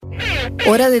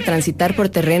Hora de transitar por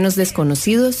terrenos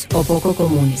desconocidos o poco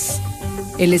comunes.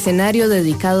 El escenario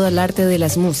dedicado al arte de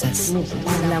las musas,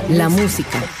 la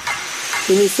música.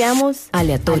 Iniciamos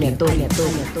Aleatorio.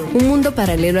 Un mundo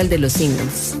paralelo al de los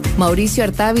singles. Mauricio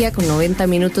Artavia con 90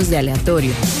 minutos de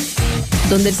aleatorio,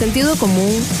 donde el sentido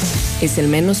común es el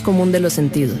menos común de los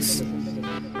sentidos.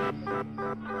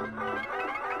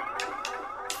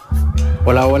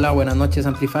 Hola, buenas noches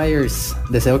Amplifiers.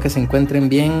 Deseo que se encuentren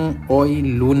bien hoy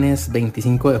lunes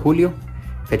 25 de julio,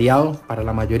 feriado para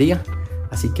la mayoría,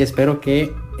 así que espero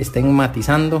que estén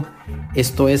matizando.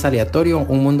 Esto es Aleatorio,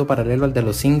 un mundo paralelo al de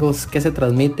los singles que se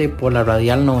transmite por la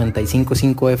radial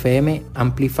 95.5 FM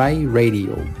Amplify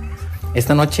Radio.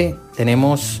 Esta noche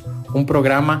tenemos un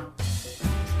programa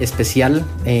especial,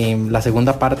 la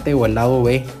segunda parte o el lado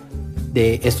B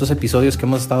de estos episodios que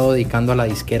hemos estado dedicando a la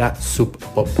disquera Sub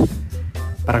Pop.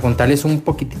 Para contarles un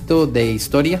poquitito de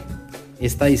historia,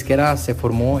 esta disquera se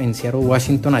formó en Seattle,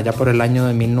 Washington, allá por el año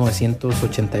de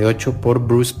 1988 por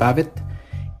Bruce Babbitt,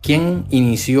 quien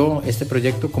inició este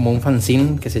proyecto como un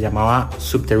fanzine que se llamaba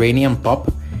Subterranean Pop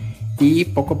y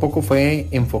poco a poco fue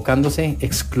enfocándose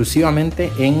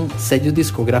exclusivamente en sellos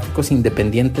discográficos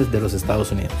independientes de los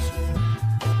Estados Unidos.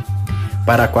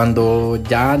 Para cuando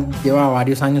ya lleva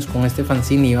varios años con este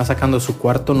fanzine y iba sacando su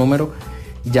cuarto número,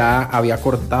 ya había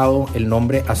cortado el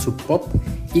nombre a Sub Pop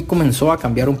y comenzó a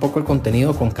cambiar un poco el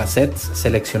contenido con cassettes,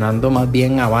 seleccionando más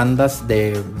bien a bandas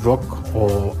de rock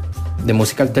o de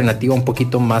música alternativa un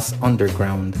poquito más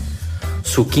underground.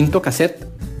 Su quinto cassette,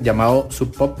 llamado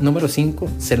Sub Pop número 5,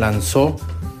 se lanzó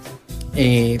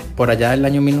por allá del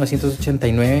año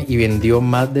 1989 y vendió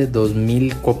más de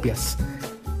 2,000 copias.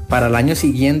 Para el año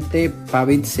siguiente,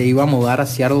 Babbitt se iba a mudar a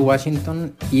Seattle,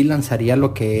 Washington y lanzaría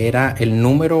lo que era el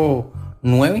número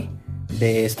 9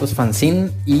 de estos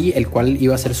fanzines y el cual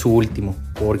iba a ser su último,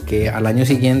 porque al año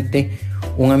siguiente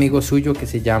un amigo suyo que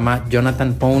se llama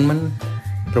Jonathan Poundman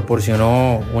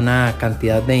proporcionó una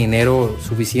cantidad de dinero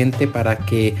suficiente para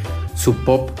que Sub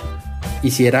Pop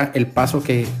hiciera el paso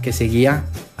que seguía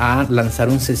a lanzar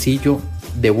un sencillo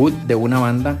debut de una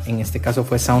banda. En este caso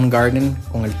fue Soundgarden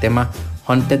con el tema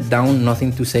Hunted Down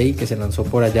Nothing to Say, que se lanzó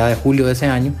por allá de julio de ese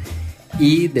año,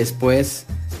 y después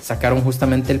sacaron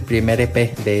justamente el primer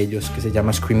EP de ellos que se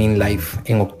llama Screaming Life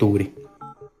en octubre.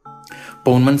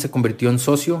 Poundman se convirtió en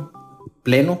socio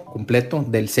pleno, completo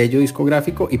del sello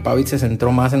discográfico y Babbitt se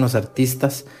centró más en los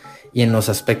artistas y en los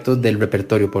aspectos del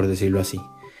repertorio, por decirlo así.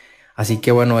 Así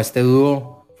que bueno, este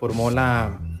dúo formó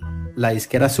la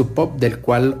disquera Sub Pop, del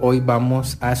cual hoy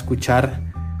vamos a escuchar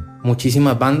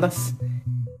muchísimas bandas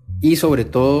y sobre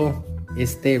todo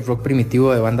este rock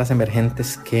primitivo de bandas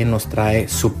emergentes que nos trae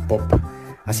Sub Pop.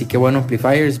 Así que bueno,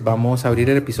 Amplifiers, vamos a abrir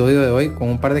el episodio de hoy con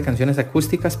un par de canciones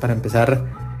acústicas para empezar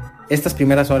estas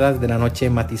primeras horas de la noche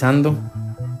matizando.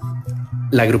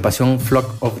 La agrupación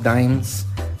Flock of Dimes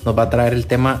nos va a traer el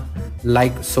tema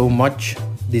Like So Much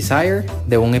Desire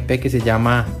de un EP que se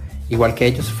llama igual que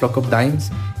ellos, Flock of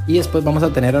Dimes. Y después vamos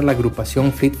a tener a la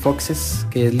agrupación Fleet Foxes,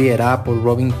 que es liderada por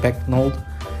Robin Pecknold,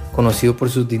 conocido por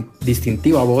su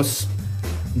distintiva voz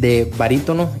de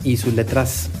barítono y sus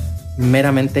letras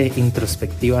meramente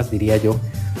introspectivas, diría yo.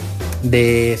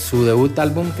 De su debut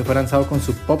álbum que fue lanzado con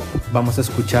Sub Pop, vamos a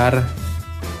escuchar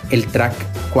el track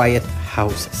Quiet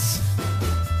Houses.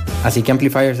 Así que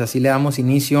Amplifiers, así le damos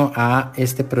inicio a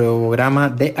este programa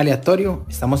de Aleatorio.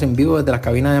 Estamos en vivo desde la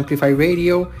cabina de Amplify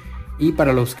Radio y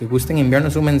para los que gusten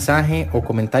enviarnos un mensaje o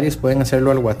comentarios pueden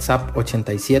hacerlo al WhatsApp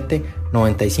 87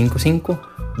 955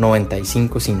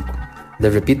 955.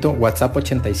 Les repito, WhatsApp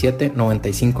 87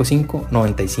 955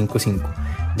 955.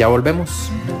 Ya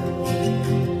volvemos.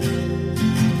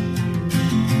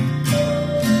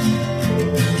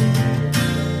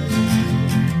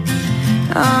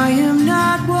 I am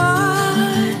not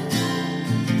one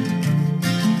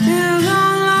in a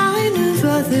long line of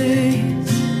others.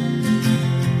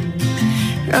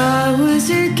 I was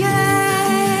a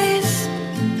guest,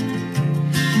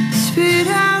 spit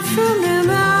out from their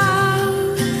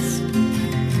mouths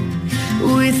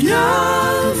with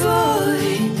no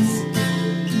voice.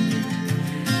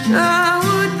 I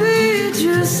would be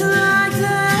just like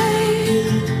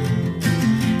them,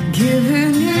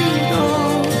 giving it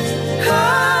all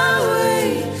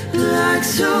away, like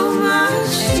so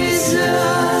much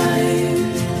desire.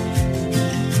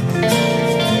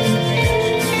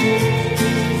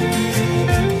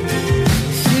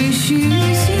 See,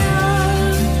 she's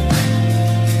young,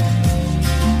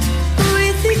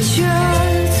 with a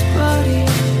child's body,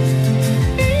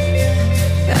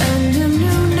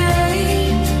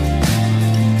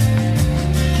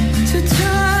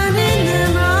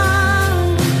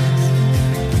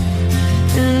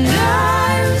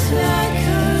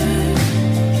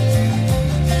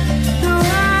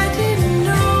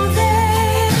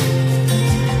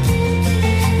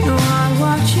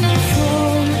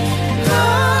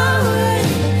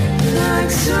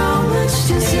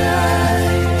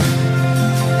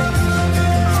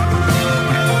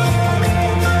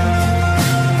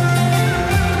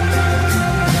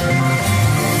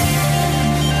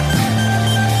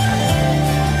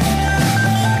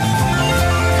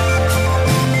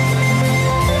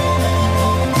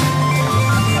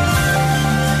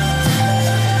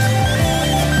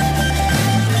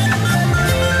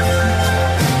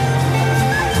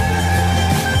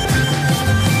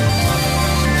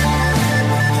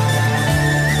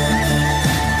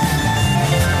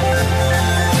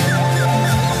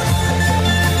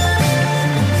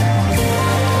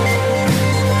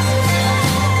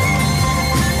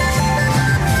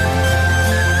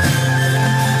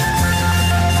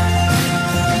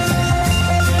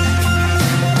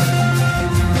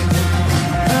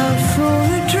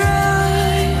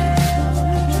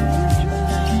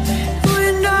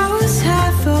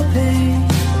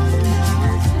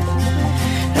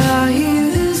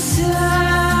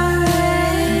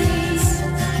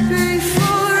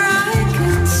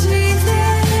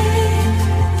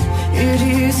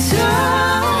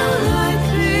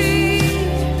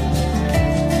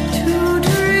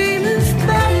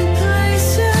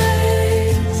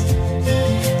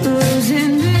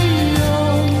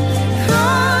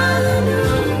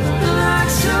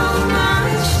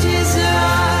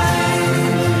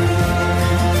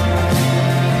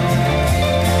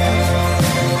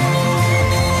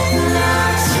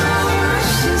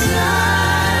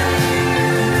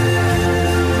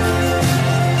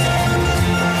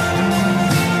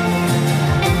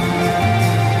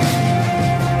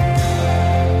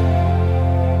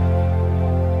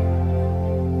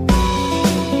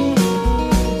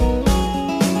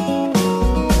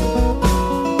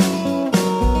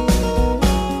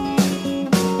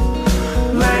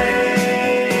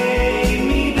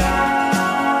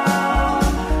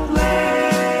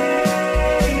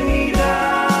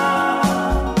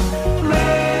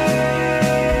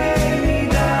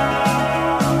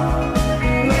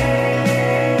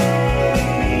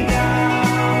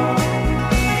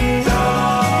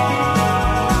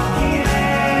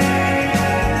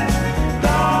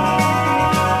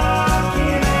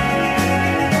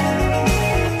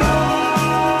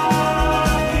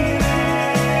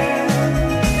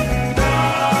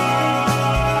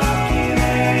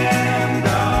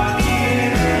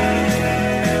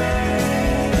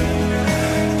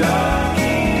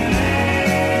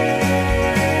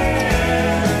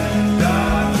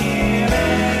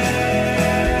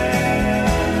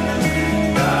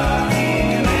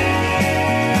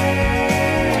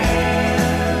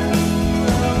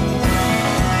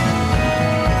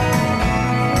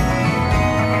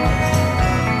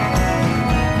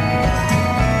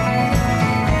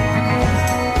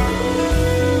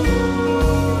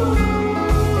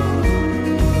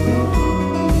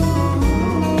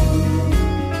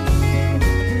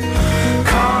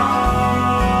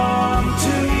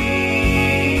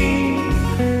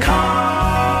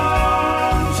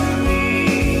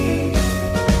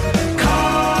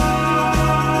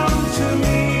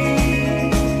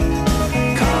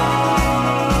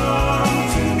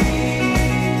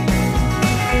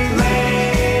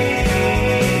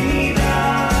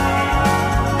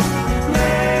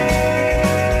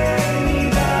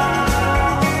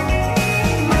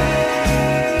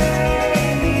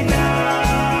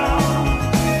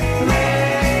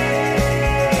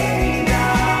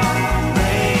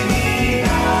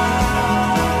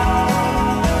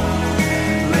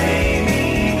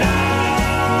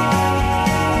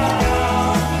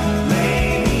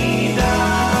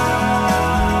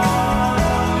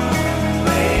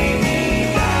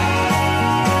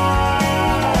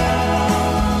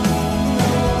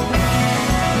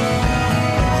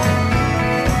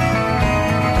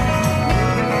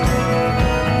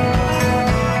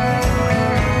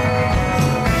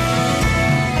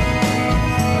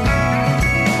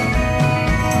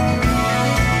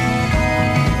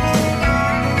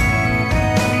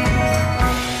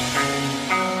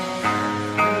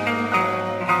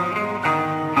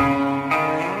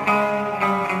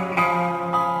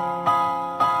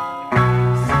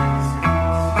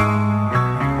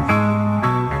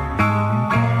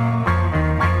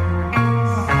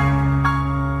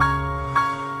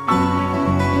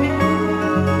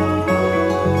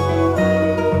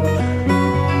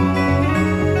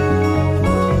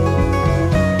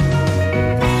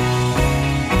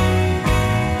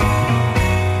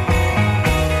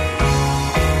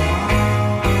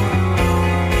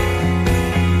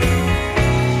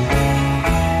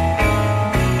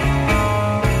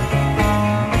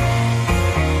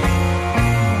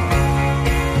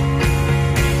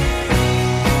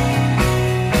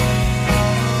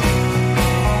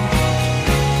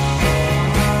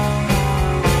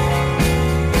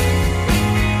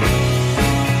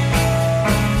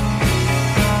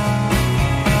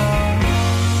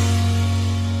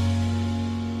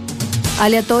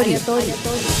 Aleatorio.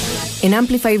 En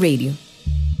Amplify Radio.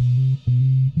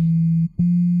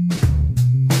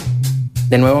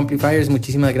 De nuevo, Amplifiers,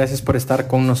 muchísimas gracias por estar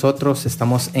con nosotros.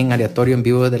 Estamos en Aleatorio en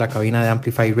vivo desde la cabina de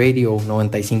Amplify Radio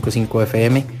 95.5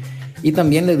 FM. Y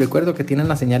también les recuerdo que tienen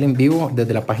la señal en vivo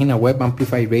desde la página web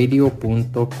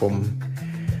amplifyradio.com.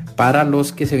 Para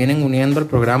los que se vienen uniendo al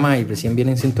programa y recién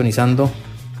vienen sintonizando,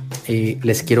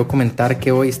 les quiero comentar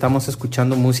que hoy estamos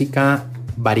escuchando música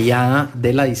variada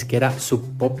de la disquera Sub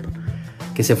Pop,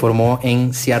 que se formó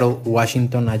en Seattle,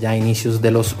 Washington, allá a inicios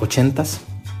de los 80s.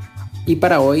 Y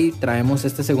para hoy traemos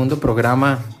este segundo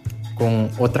programa con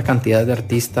otra cantidad de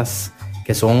artistas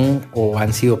que son o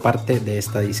han sido parte de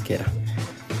esta disquera.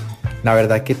 La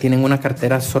verdad que tienen una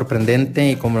cartera sorprendente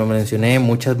y, como lo mencioné,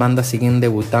 muchas bandas siguen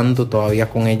debutando todavía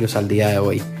con ellos al día de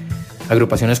hoy.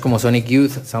 Agrupaciones como Sonic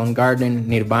Youth, Soundgarden,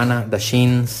 Nirvana, The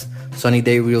Shins, Sunny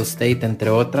Day Real Estate, entre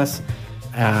otras,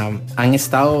 han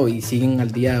estado y siguen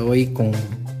al día de hoy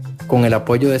con el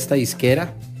apoyo de esta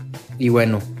disquera. Y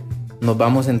bueno, nos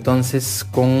vamos entonces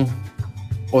con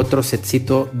otro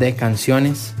setcito de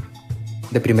canciones.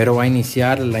 De primero va a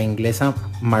iniciar la inglesa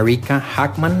Marika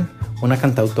Hackman, una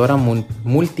cantautora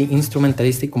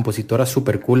multi-instrumentalista y compositora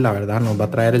super cool, la verdad. Nos va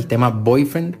a traer el tema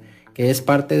Boyfriend, que es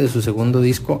parte de su segundo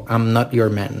disco I'm Not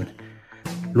Your Man.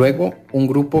 Luego, un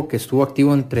grupo que estuvo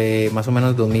activo entre más o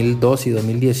menos 2002 y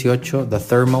 2018, The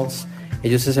Thermals.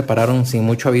 Ellos se separaron sin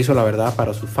mucho aviso, la verdad,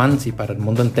 para sus fans y para el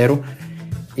mundo entero.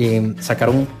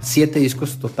 Sacaron 7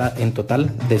 discos en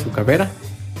total de su carrera,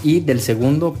 y del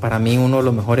segundo, para mí uno de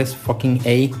los mejores, Fucking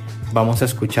A, vamos a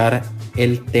escuchar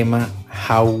el tema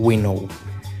How We Know.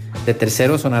 De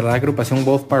tercero sonará la agrupación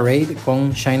Wolf Parade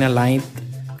con Shine a Light,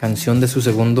 canción de su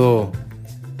segundo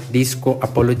disco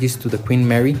Apologies to the Queen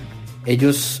Mary.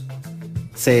 Ellos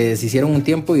se deshicieron un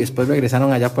tiempo y después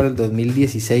regresaron allá por el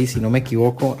 2016, si no me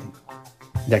equivoco,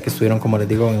 ya que estuvieron, como les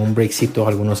digo, en un breakcito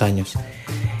algunos años.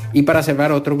 Y para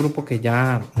cerrar, otro grupo que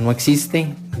ya no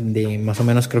existe, de más o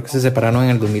menos creo que se separaron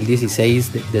en el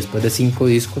 2016 después de 5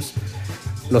 discos,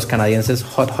 los canadienses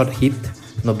Hot Hot Hit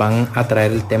nos van a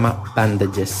traer el tema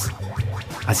Bandages.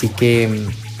 Así que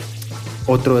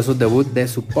otro de esos debuts de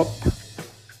su pop,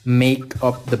 Make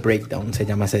Up the Breakdown se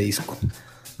llama ese disco.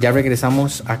 Ya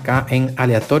regresamos acá en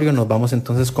Aleatorio. Nos vamos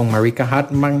entonces con Marika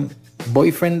Hartman,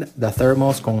 Boyfriend, The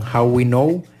Thermals con How We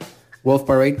Know, Wolf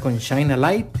Parade con Shine a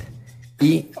Light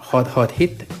y Hot Hot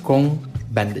Hit con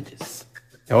Bandages.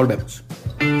 Ya volvemos.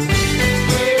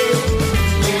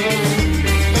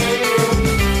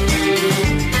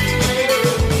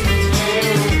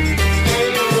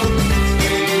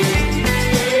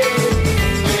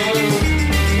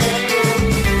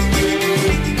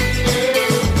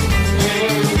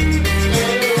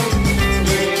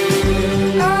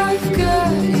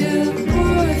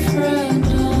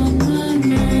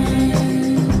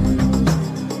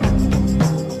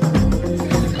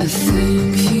 I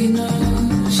think he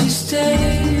knows you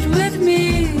stayed with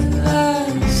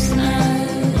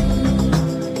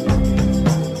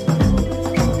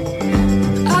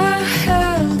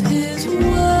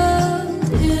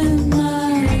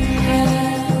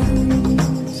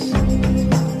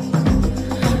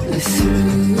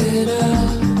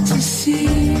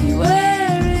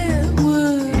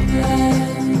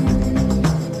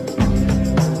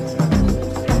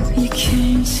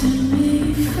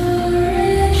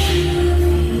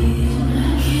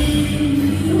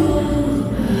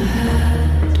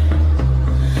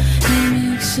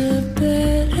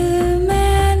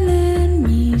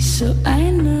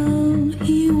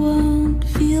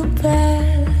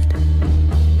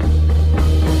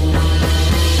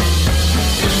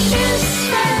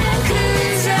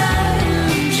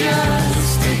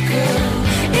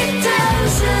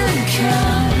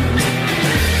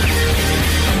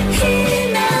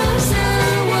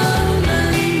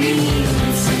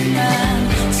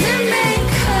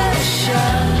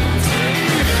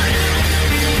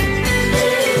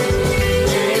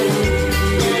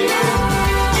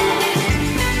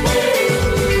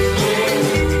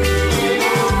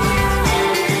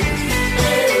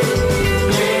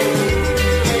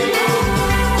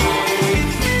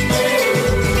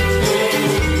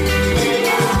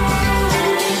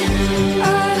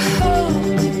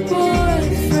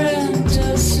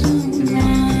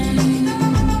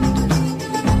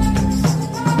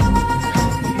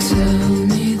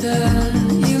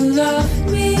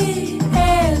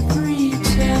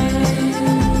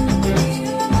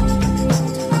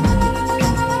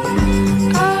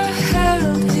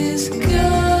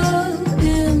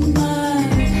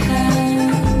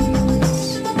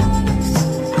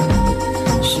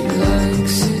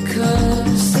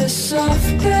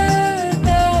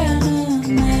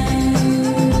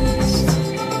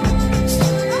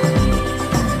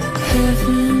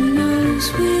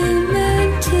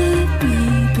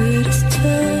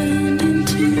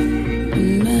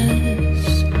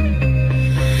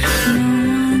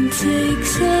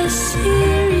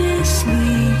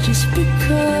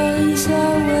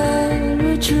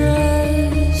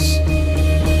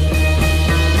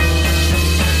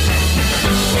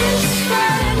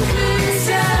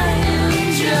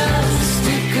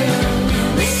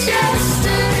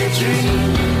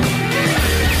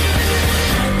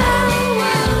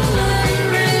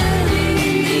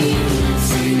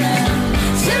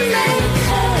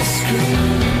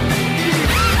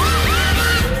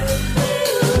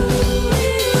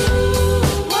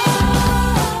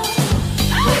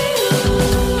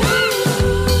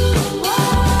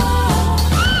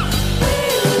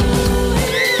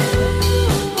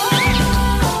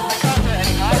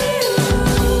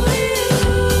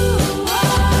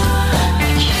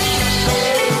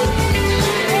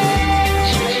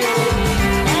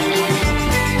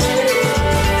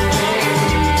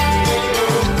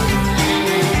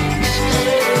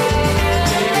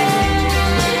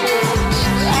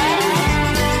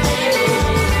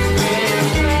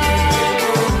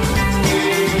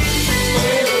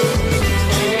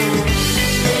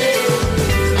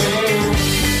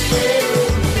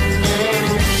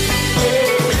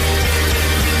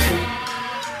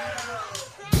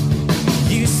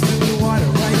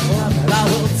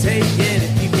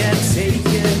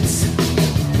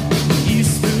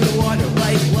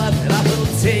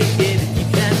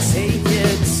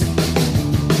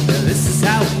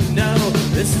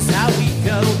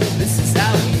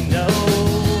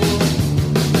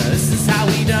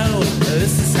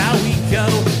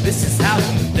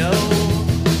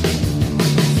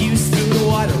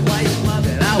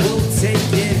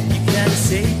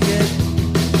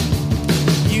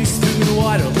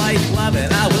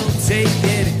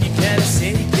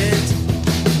take it.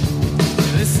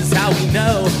 This is how we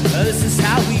know. This is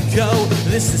how we go.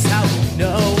 This is how we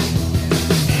know.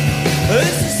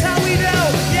 This is how we know.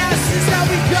 Yes, this is how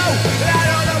we go. But I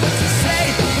don't know what to say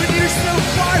when you're so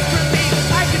far from me.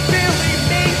 I can barely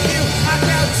make you. I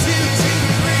count 2, 2,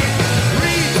 3,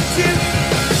 3, 2.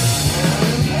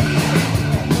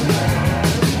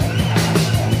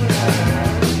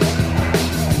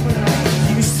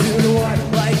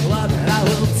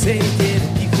 Take it,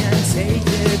 you can take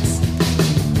it.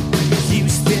 You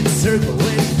spin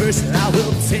circling first, and I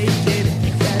will take it.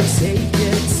 You can take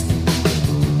it.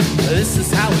 This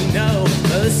is how we know.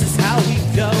 This is how we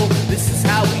go. This is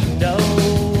how we know.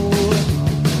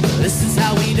 This is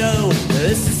how we know.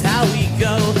 This is how we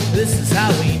go. This is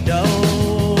how we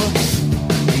know.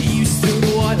 You spoon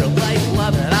water like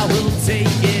love, and I will take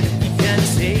it. You can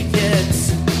take it.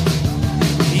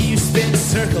 You spin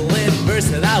circling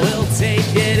first, and I will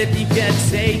take it if you can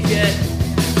take it.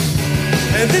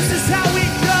 And this is how we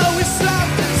go, it's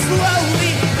soft and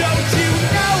slowly. Don't you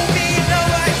know me? No,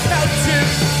 I count 2.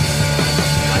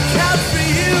 I count for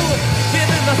you,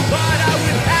 given the thought I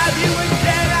would have you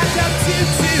again. I count 2,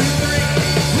 2, 3,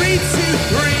 3, 2,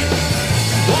 3.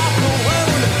 Walk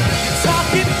alone, you're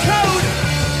talking code.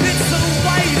 It's a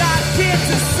light I can't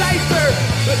decipher,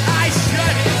 but I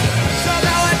shut it.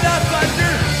 Somehow enough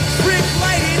under, brick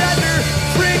lighting under,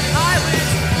 brick island.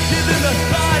 Given the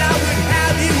thought I would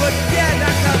have you again.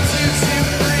 I count 2,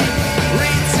 2, 3, 3,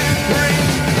 2, 3.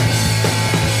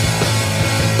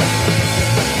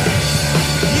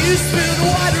 You spoon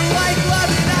water like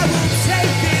love, and I will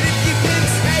take it if you can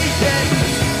take it.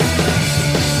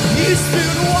 You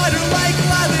spoon water like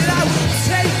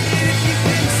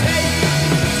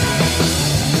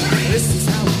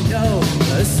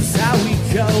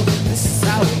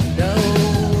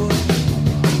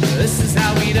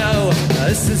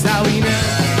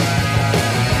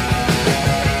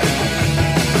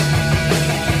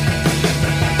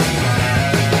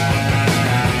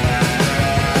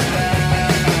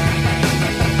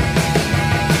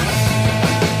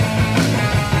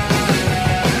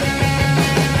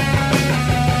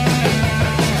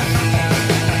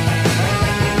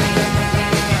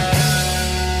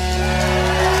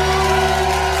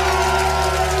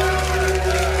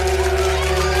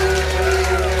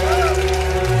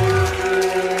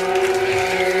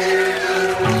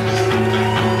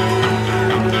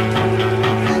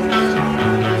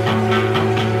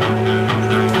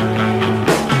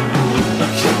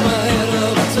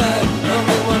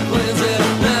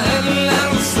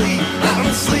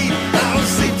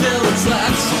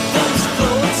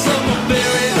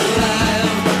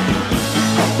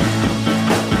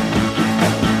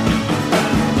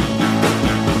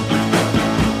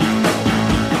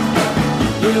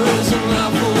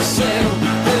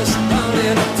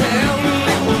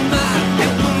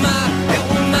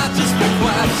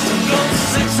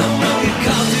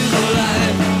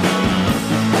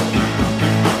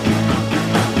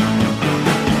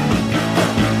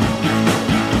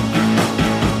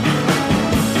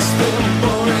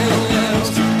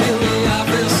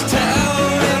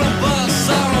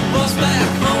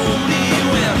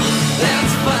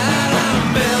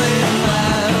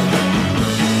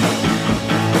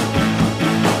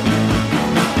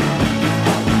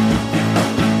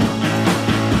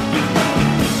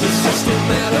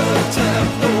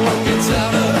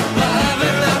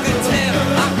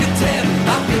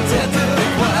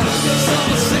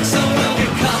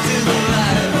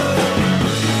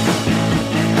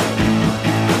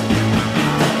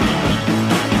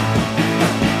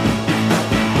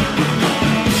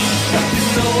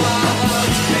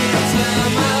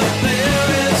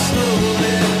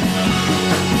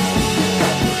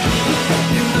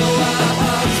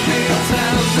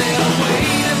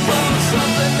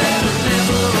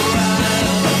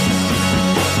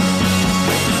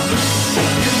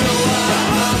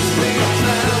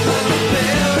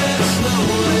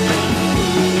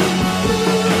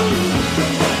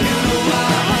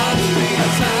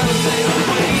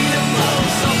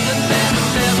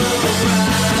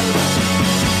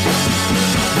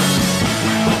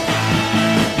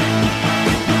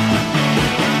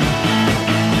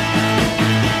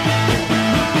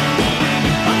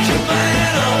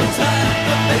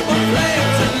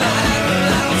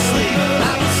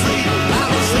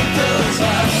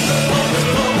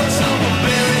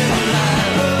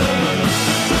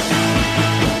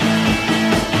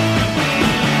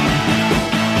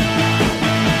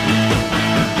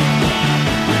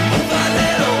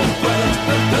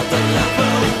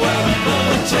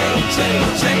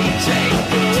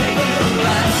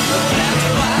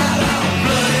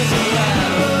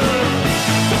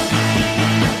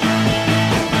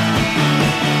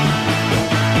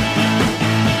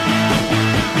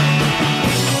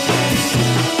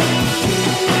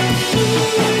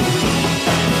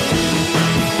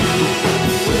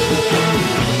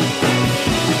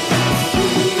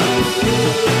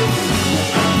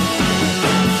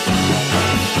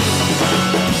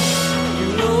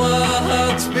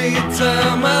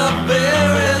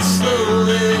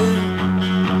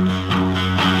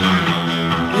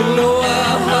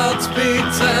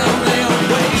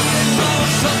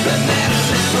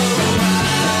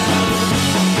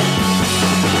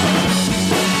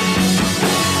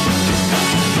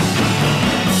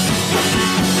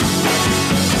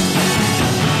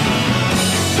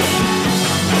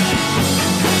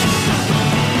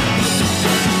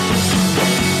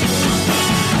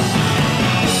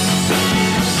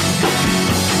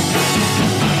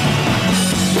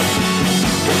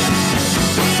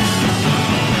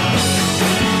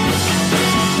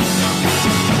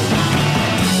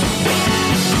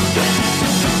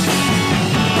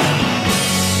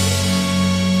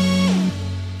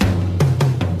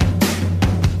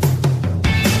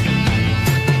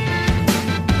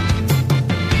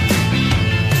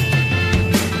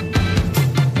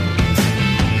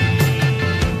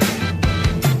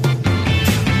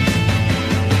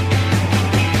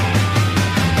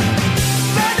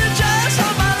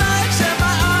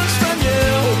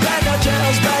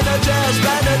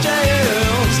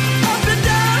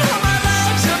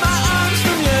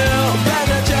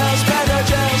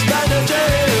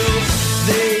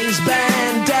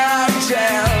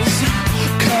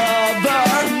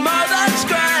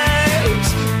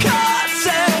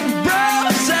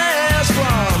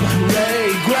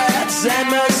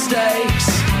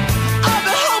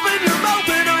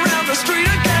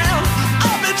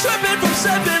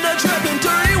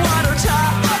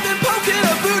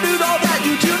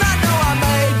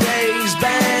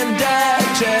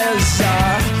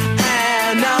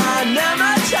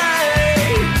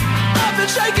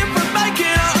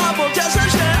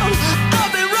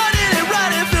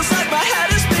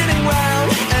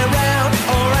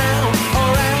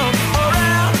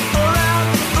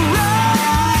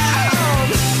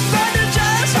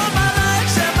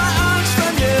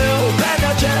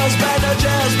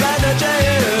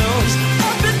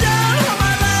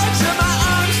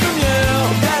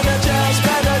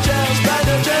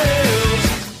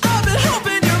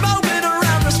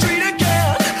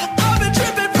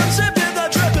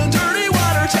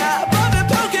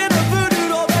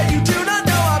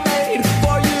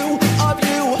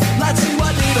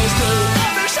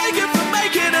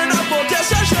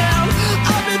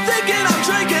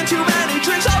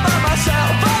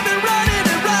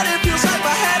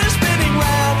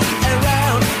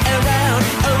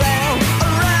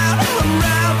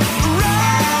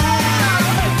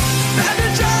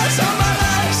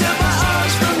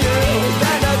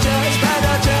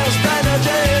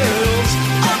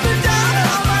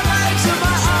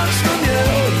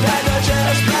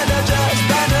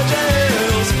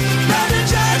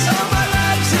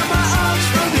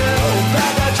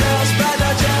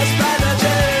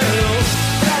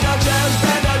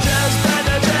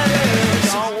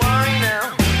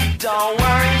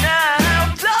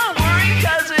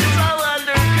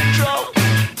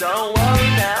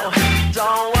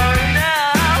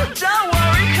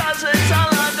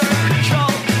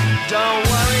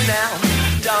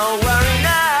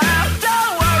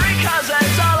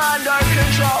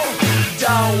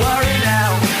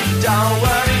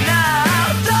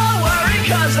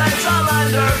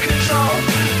under control.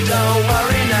 Don't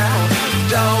worry now,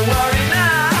 don't worry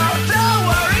now, don't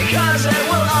worry, 'cause it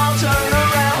will all turn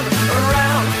around,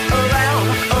 around, around,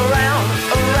 around,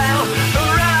 around,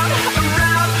 around,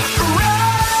 around,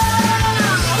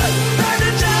 around.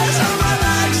 Bandages on my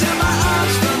legs and my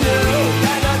arms from you.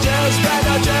 Bandages,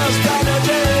 bandages,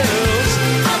 bandages.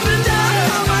 Up and down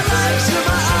on my legs and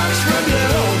my arms from you.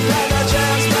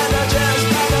 Bandages, bandages,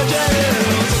 bandages.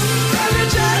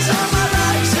 Bandages on my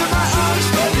legs and my arms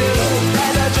from you.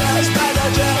 Bandages,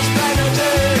 bandages,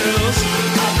 bandages.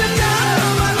 Up and down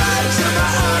on my legs and my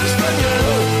arms from you.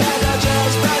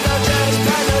 Bandages, bandages,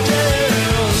 bandages.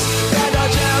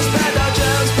 Bandages,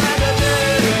 bandages,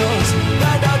 bandages.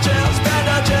 Bandages,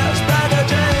 bandages,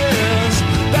 bandages.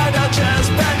 Bandages,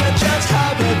 bandages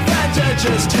have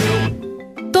advantages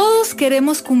too. Todos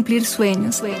queremos cumplir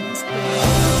sueños.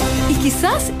 Y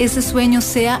quizás ese sueño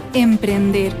sea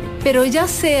emprender, pero ya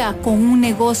sea con un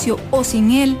negocio o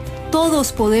sin él,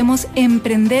 todos podemos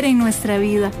emprender en nuestra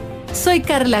vida. Soy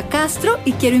Carla Castro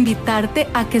y quiero invitarte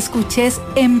a que escuches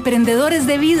Emprendedores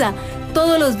de Vida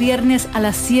todos los viernes a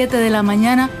las 7 de la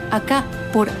mañana acá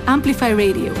por Amplify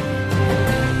Radio.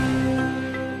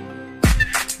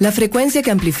 La frecuencia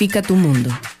que amplifica tu mundo.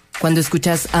 Cuando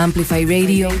escuchas Amplify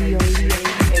Radio,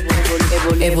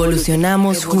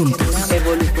 evolucionamos juntos.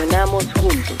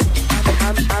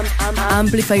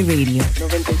 Amplify Radio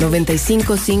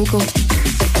 95.5,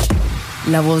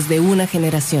 la voz de una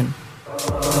generación.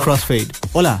 Crossfade.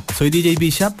 Hola, soy DJ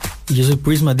Bishop Y yo soy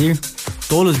Prisma Deer.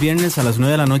 Todos los viernes a las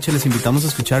 9 de la noche les invitamos a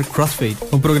escuchar Crossfade,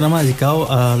 Un programa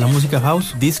dedicado a la música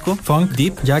house, disco, funk,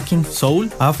 deep, jacking,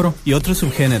 soul, afro. y otros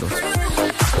subgéneros.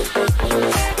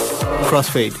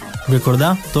 Crossfade.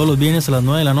 Recordá, todos los viernes a las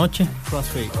 9 de la noche.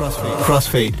 Crossfade, Crossfade,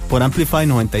 Crossfade por Amplify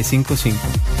 95.5.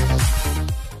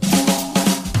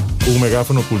 Un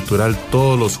megáfono cultural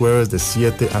todos los jueves de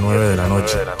 7 a 9 de la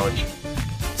noche.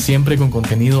 Siempre con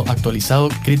contenido actualizado,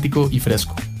 crítico y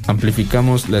fresco.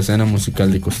 Amplificamos la escena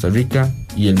musical de Costa Rica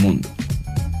y el mundo.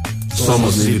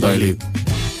 Somos Lead by Lead.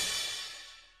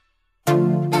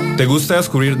 ¿Te gusta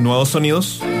descubrir nuevos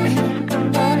sonidos?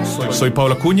 Soy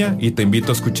Pablo Acuña y te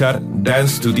invito a escuchar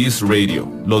Dance to This Radio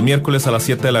los miércoles a las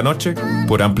 7 de la noche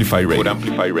por Amplify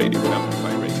Radio.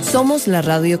 Somos la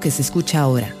radio que se escucha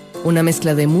ahora. Una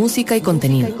mezcla de música y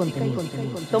contenido.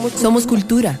 Somos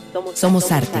cultura.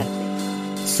 Somos arte.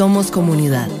 Somos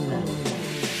comunidad.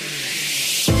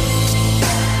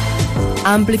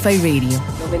 Amplify Radio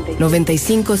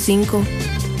 95.5,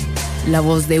 la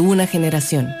voz de una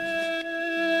generación.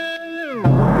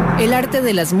 El arte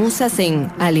de las musas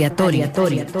en aleatorio.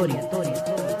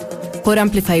 Por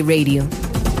Amplify Radio.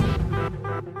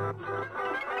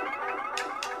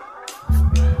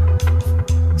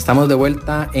 Estamos de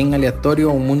vuelta en Aleatorio,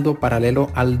 un mundo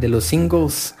paralelo al de los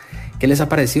singles. ¿Qué les ha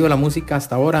parecido la música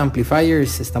hasta ahora,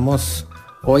 Amplifiers? Estamos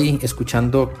hoy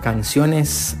escuchando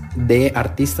canciones de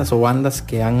artistas o bandas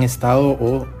que han estado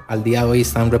o al día de hoy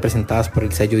están representadas por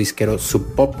el sello disquero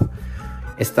Sub Pop.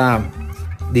 Esta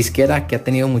disquera que ha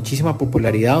tenido muchísima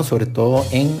popularidad, sobre todo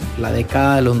en la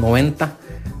década de los 90,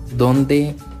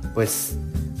 donde pues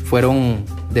fueron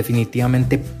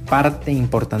definitivamente parte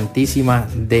importantísima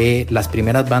de las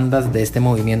primeras bandas de este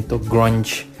movimiento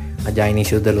grunge allá a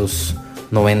inicios de los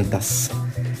 90s.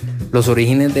 Los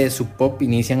orígenes de Sub Pop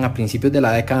inician a principios de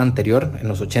la década anterior, en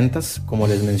los 80s, como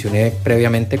les mencioné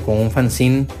previamente, con un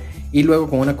fanzine y luego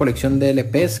con una colección de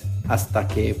LPs hasta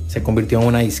que se convirtió en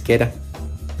una disquera.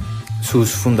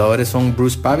 Sus fundadores son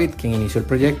Bruce Pavitt, quien inició el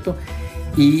proyecto,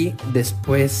 y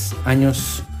después,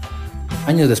 años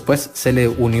después, se le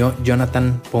unió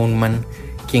Jonathan Poundman,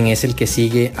 quien es el que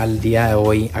sigue al día de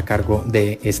hoy a cargo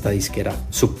de esta disquera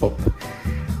Sub Pop.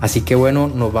 Así que bueno,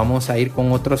 nos vamos a ir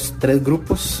con otros 3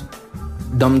 grupos.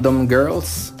 Dum Dum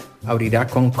Girls abrirá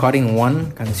con Cutting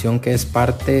One, canción que es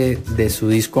parte de su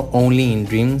disco Only in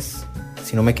Dreams,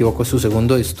 si no me equivoco, su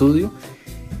segundo de estudio.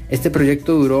 Este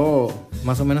proyecto duró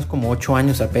más o menos como 8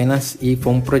 años apenas y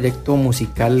fue un proyecto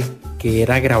musical que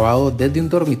era grabado desde un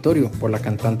dormitorio por la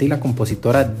cantante y la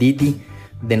compositora Didi,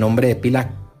 de nombre de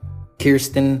pila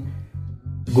Kirsten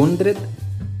Gundred.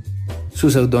 Su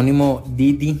seudónimo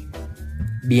Didi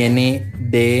viene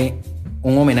de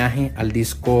un homenaje al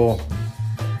disco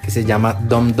que se llama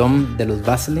Dum Dum de los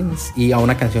Vaselines y a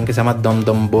una canción que se llama Dum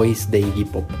Dum Boys de Iggy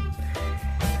Pop.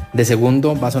 De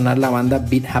segundo va a sonar la banda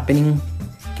Beat Happening,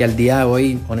 que al día de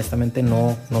hoy honestamente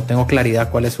no tengo claridad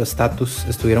cuál es su estatus.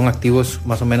 Estuvieron activos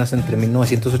más o menos entre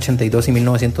 1982 y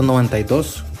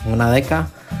 1992, una década,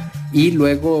 y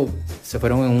luego se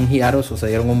fueron en un hiatus o se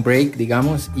dieron un break,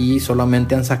 digamos, y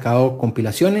solamente han sacado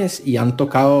compilaciones y han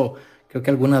tocado creo que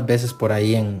algunas veces por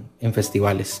ahí en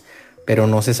festivales. pero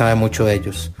no se sabe mucho de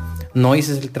ellos.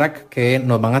 Noise es el track que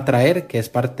nos van a traer, que es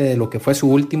parte de lo que fue su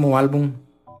último álbum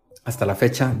hasta la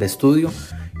fecha de estudio,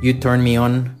 You Turn Me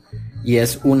On, y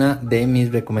es una de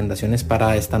mis recomendaciones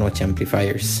para esta noche,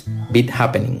 Amplifiers. Beat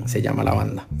Happening se llama la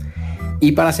banda.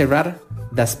 Y para cerrar,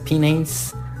 The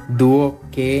Spinanes, dúo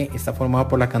que está formado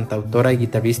por la cantautora y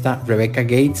guitarrista Rebecca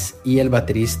Gates y el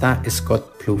baterista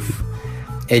Scott Plouffe.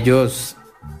 Ellos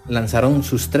lanzaron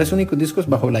sus 3 únicos discos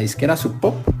bajo la disquera Sub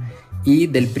Pop, y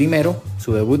del primero,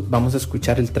 su debut, vamos a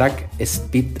escuchar el track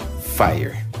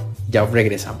Spitfire. Ya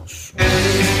regresamos.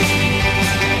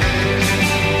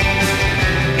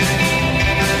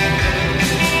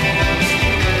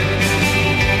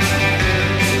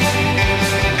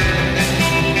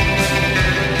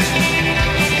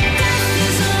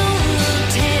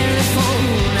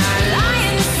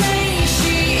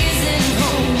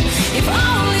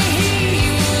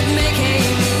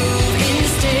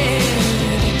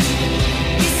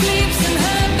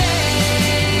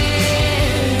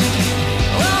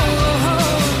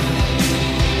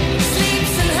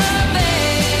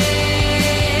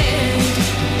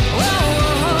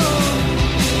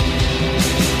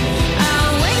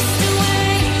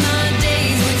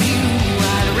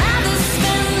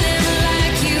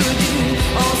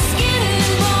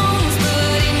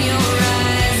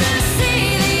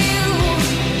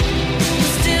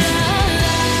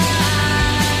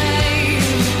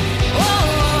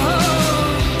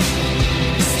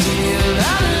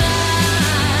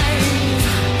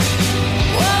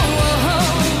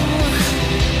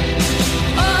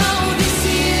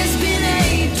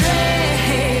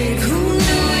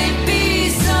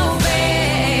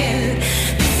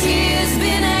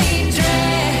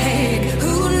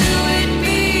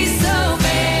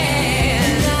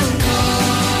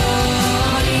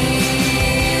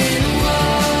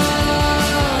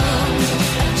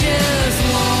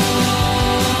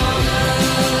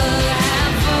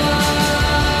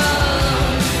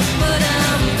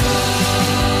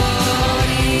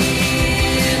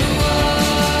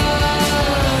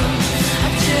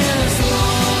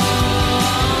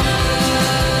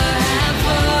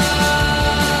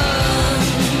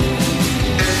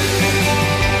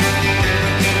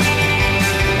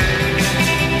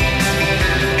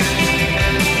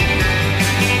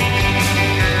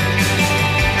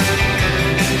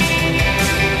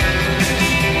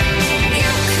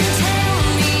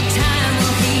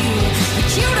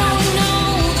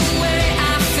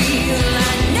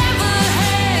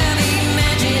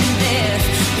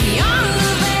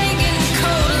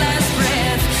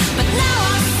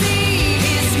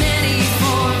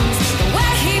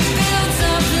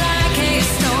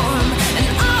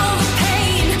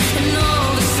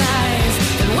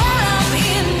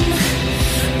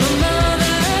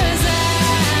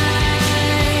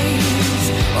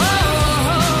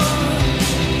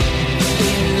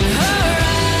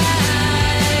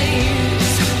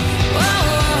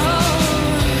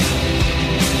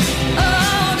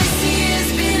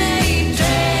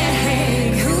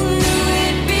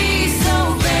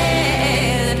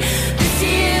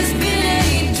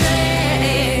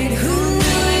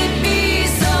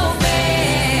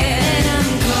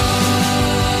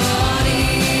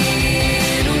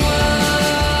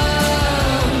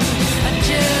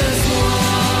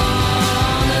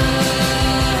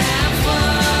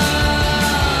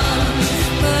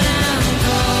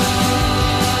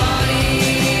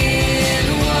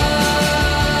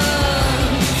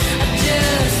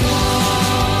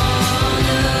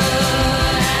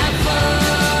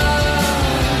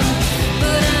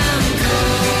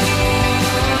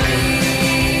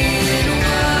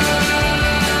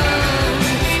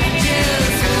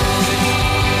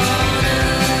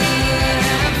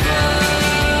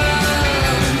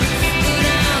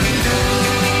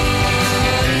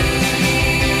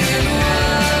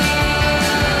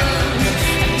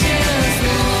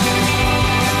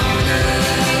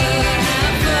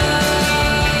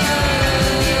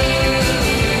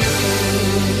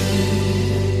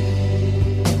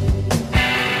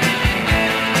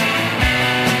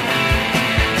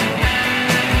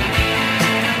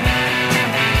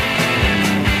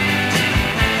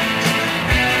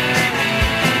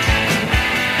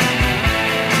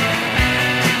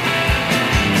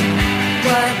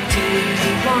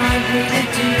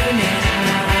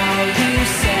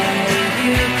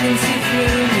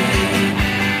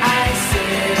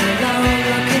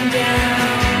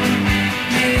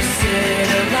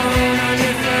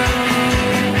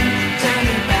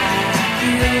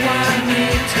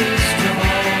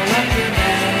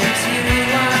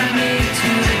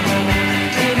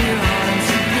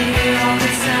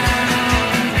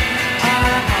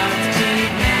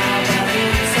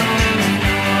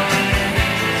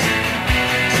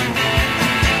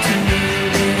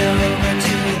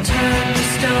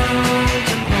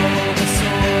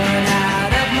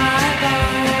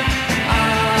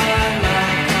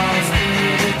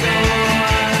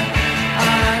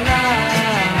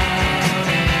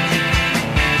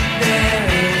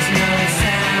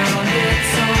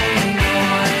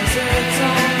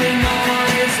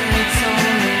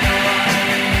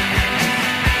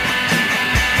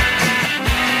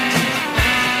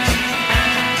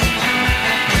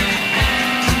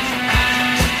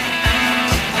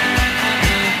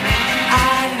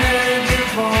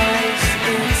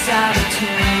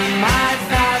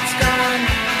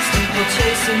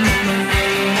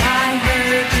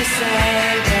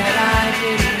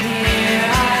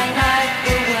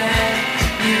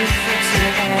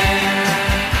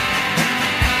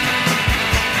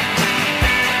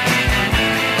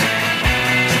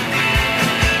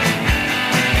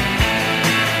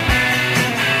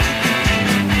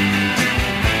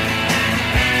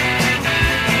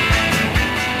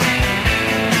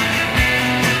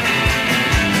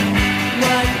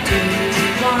 What do you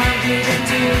want me to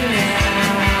do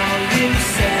now? You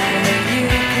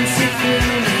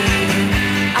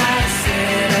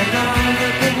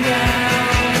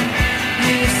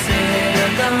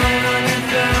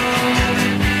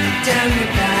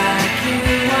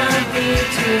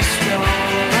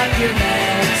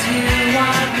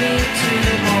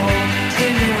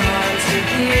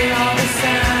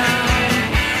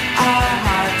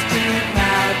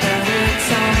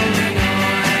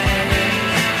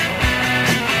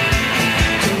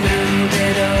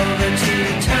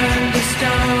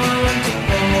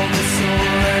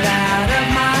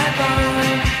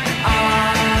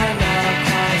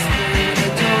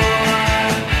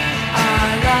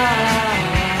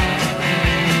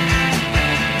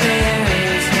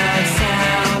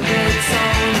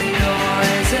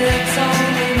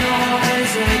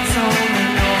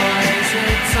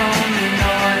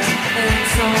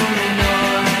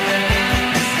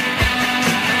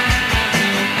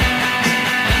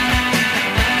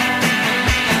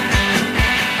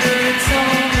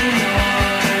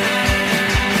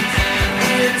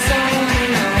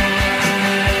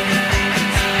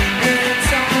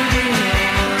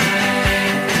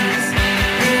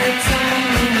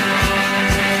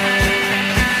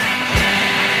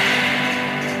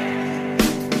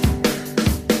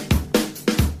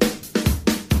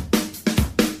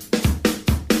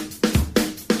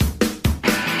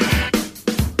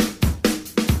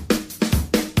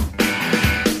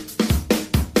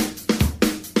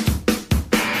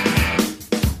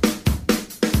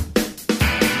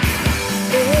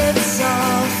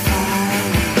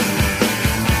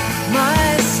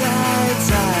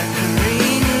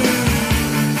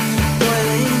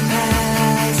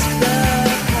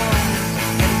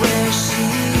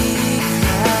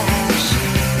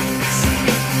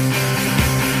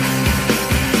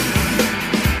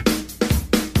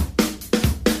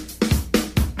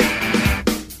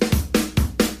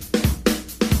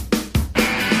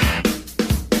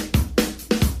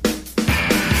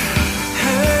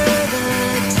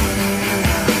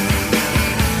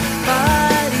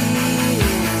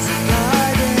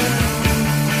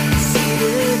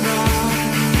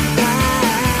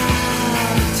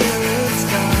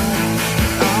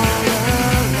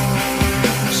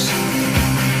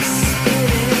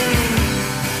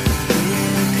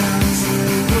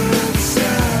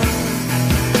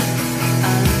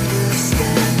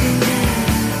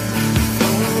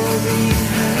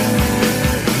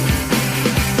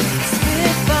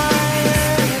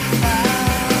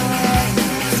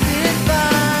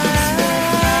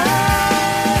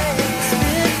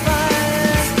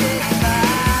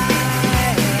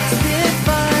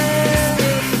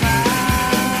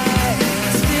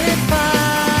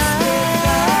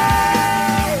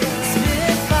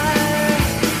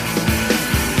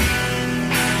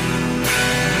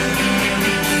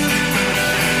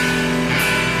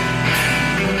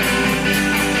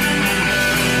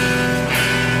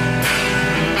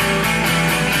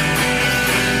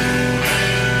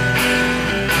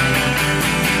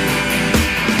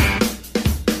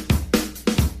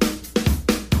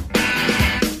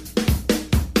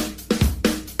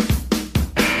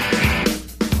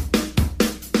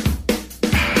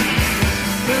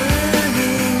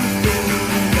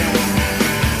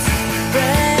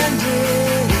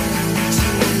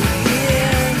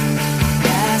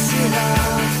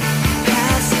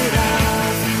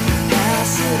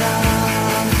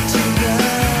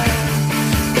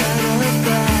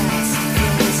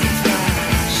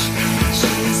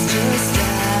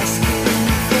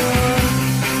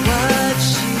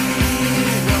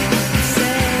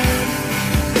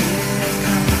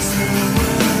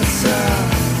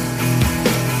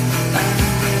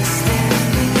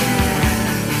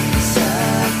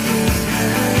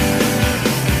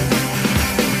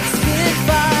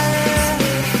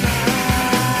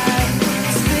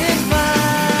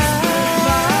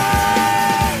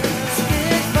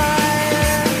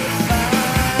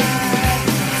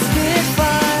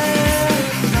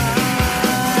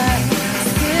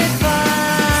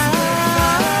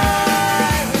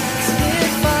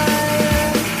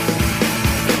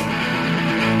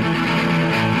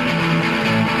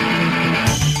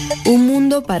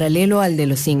sonido paralelo al de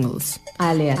los singles.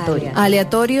 Aleatorio.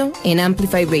 Aleatorio en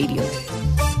Amplify Radio.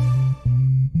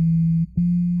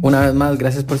 Una vez más,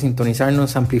 gracias por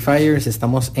sintonizarnos, Amplifiers.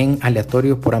 Estamos en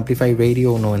Aleatorio por Amplify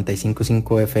Radio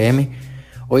 95.5 FM.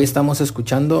 Hoy estamos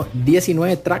escuchando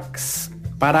 19 tracks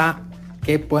para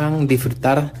que puedan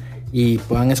disfrutar y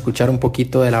puedan escuchar un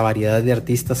poquito de la variedad de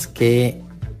artistas que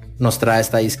nos trae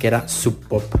esta disquera Sub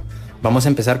Pop. Vamos a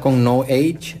empezar con No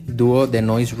Age, dúo de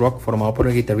noise rock formado por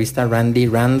el guitarrista Randy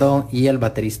Randall y el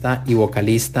baterista y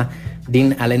vocalista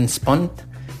Dean Allen Spunt.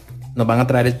 Nos van a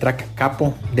traer el track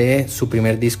Capo de su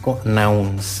primer disco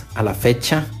Nouns. A la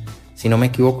fecha, si no me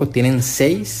equivoco, tienen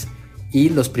 6 y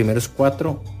los primeros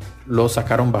 4 los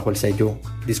sacaron bajo el sello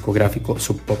discográfico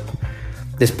Sub Pop.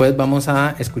 Después vamos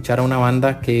a escuchar a una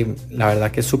banda que la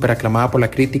verdad que es súper aclamada por la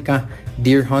crítica,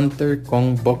 Deer Hunter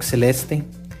con Vox Celeste,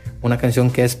 una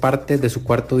canción que es parte de su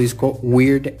cuarto disco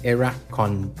Weird Era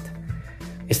Cont.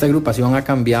 Esta agrupación ha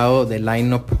cambiado de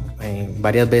line-up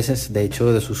varias veces. De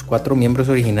hecho, de sus 4 miembros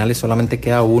originales solamente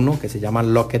queda uno, que se llama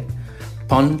Lockett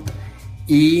Punt,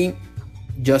 y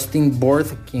Justin Bord,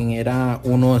 quien era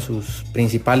uno de sus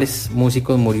principales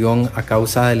músicos, murió a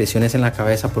causa de lesiones en la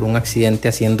cabeza por un accidente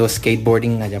haciendo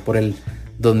skateboarding allá por el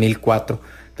 2004.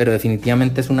 Pero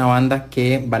definitivamente es una banda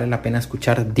que vale la pena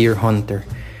escuchar, Deer Hunter.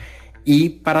 Y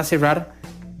para cerrar,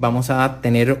 vamos a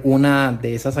tener una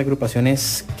de esas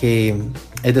agrupaciones que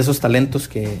es de esos talentos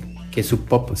que Sub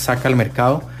Pop saca al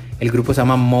mercado. El grupo se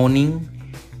llama Moaning,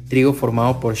 trío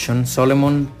formado por Sean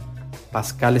Solomon,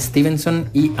 Pascal Stevenson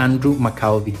y Andrew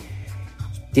McCalby.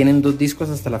 Tienen 2 discos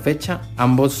hasta la fecha,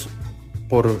 ambos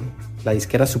por la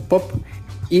disquera Sub Pop,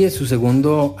 y de su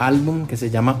segundo álbum, que se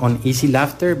llama Uneasy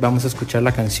Laughter, vamos a escuchar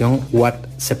la canción What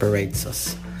Separates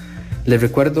Us. Les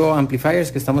recuerdo,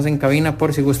 Amplifiers, que estamos en cabina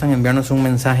por si gustan enviarnos un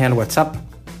mensaje al WhatsApp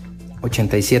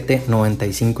 87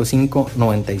 95 5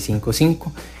 95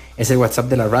 5. Es el WhatsApp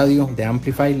de la radio de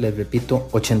Amplify. Les repito,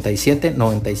 87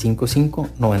 95 5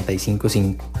 95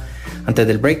 5. Antes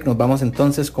del break nos vamos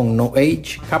entonces con No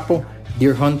Age, Capo,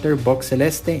 Deer Hunter, Vox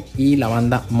Celeste y la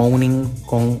banda Moaning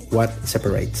con What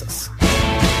Separates Us.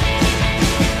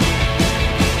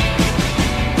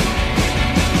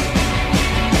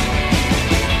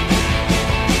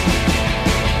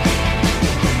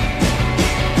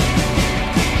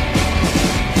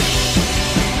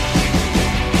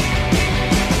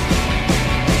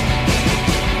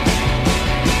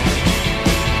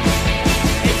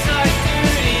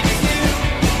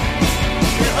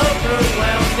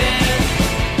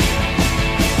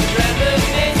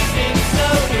 Reminiscing so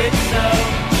it's so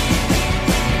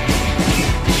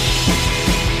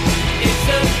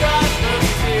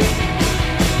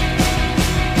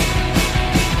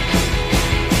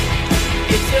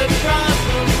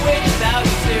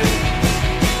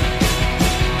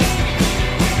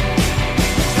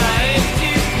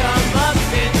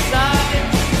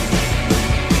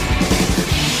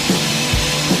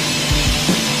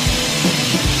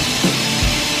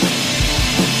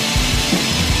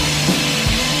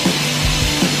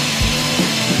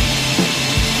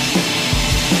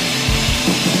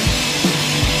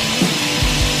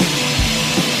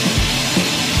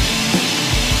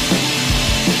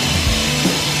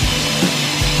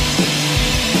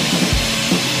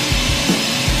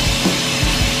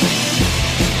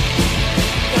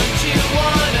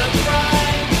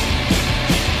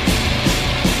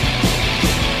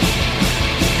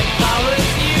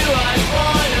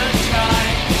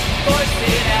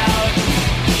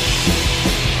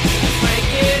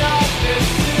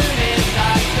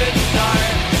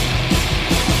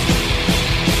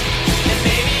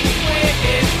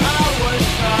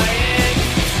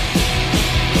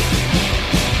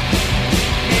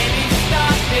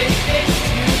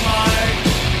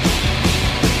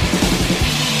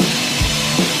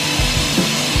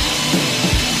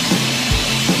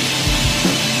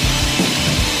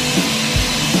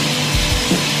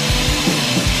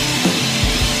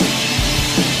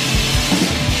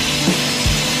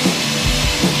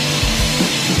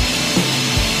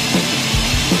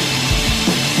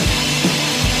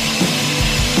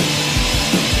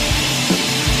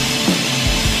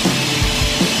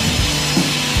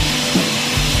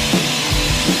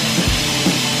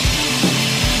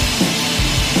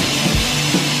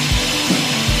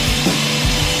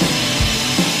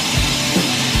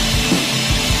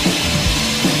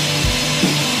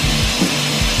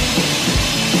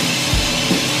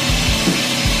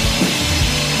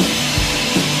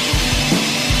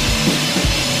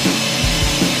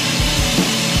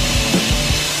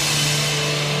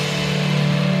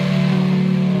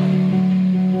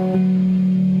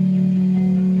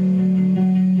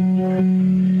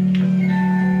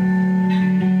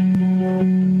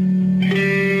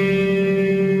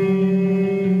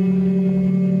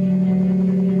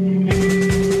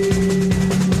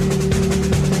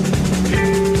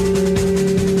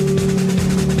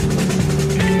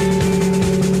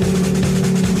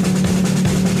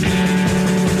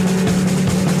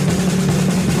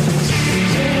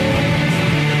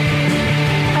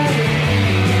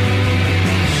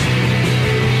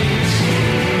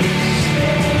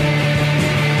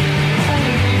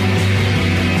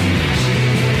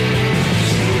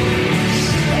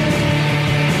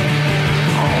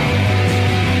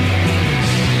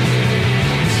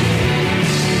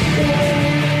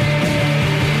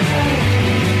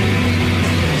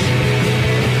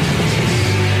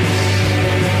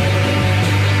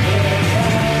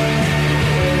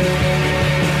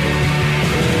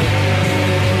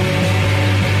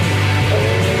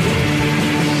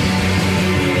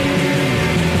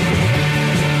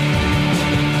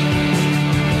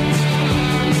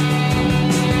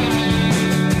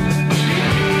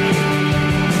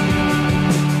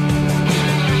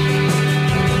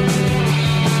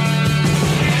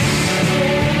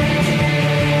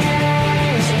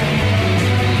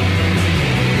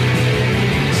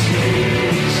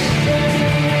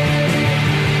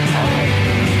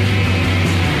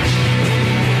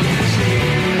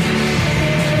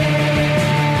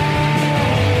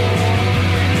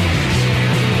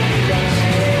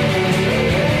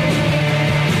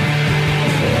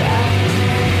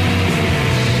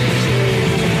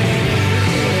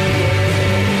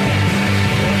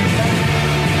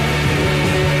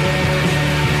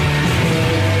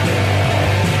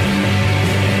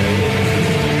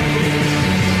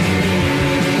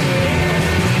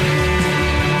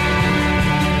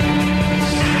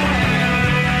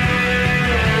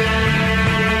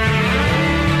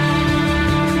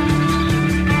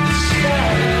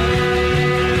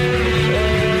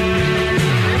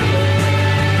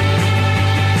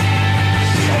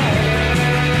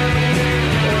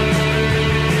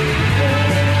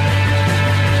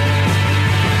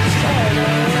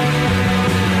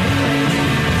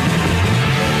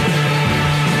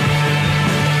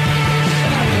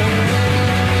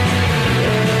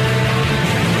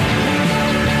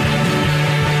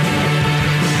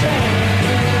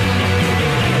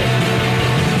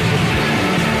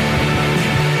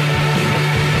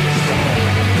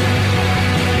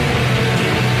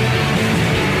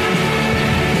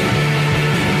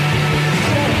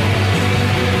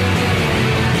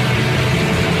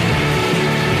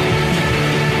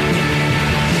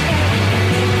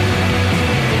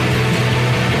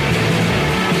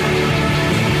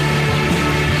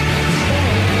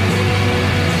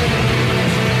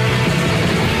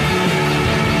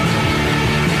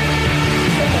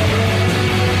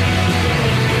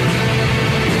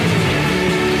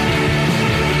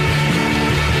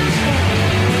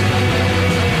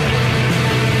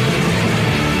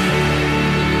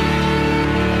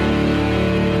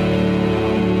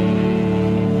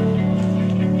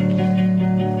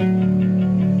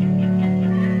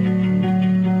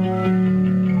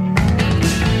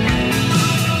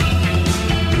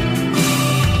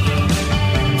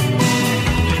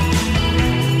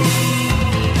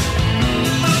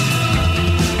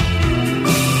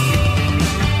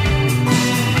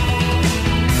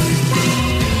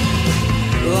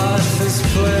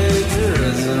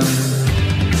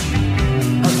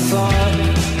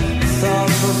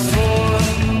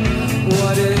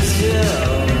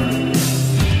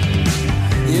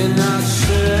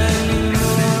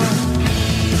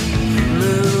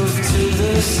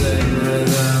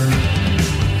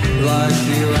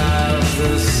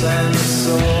and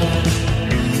soul.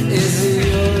 Is it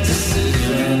your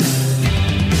decision?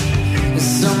 Is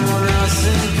someone else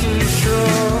in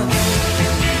control?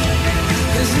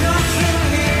 There's nothing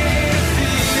here for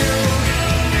you.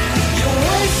 You're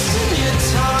wasting your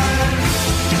time.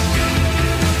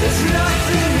 There's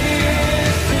nothing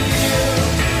here for you.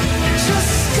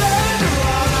 Just stand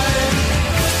right.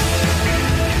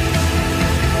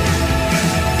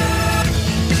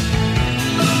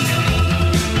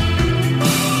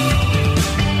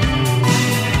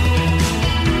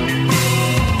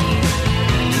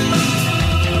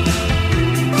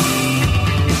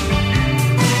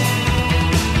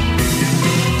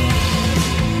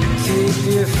 Keep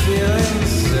your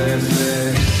feelings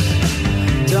surface.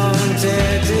 Don't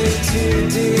dare dig too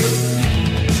deep.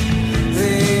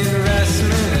 The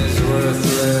investment is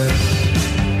worthless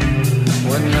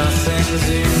when nothing's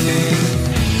unique.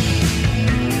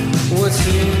 What's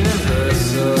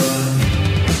universal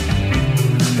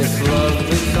if love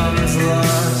becomes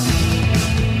lost?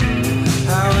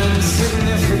 How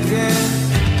insignificant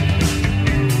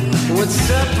what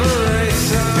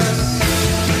separates us?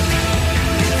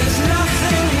 There's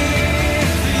nothing here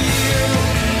for you.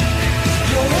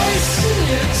 You're wasting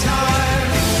your time.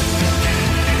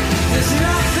 There's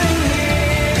nothing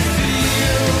here for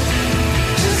you.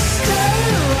 Just stay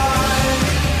alive.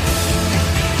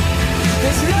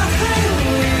 There's nothing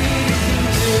we can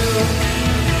do.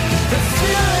 The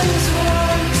feelings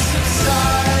won't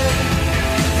subside.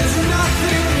 There's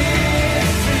nothing here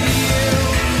for you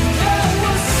that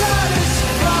will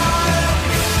satisfy.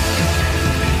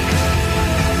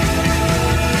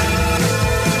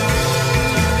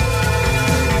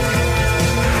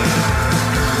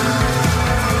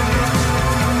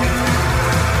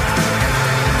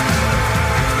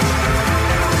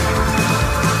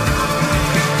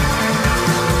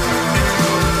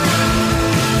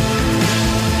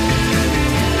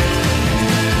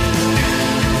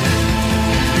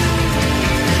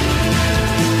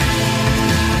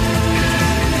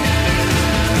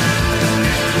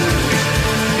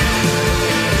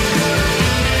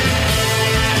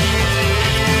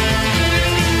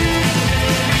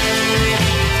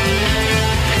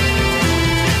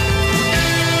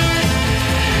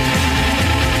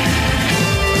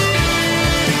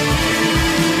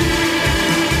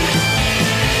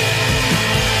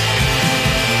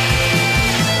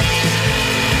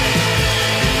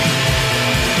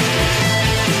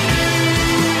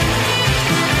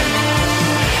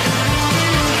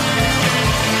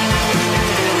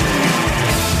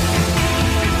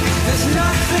 There's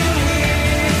nothing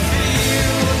here for you.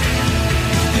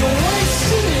 You're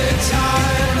wasting your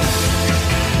time.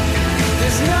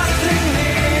 There's nothing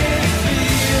here for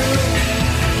you.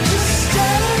 Just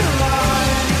stay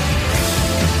alive.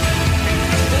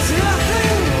 There's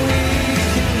nothing we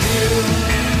can do.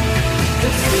 The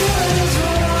feelings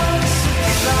won't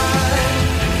subside.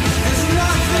 There's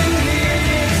nothing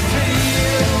here for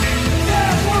you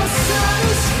that will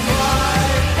satisfy.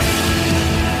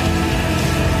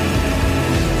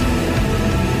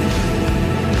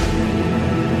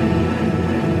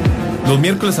 Los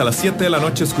miércoles a las 7 de la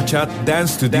noche escuchad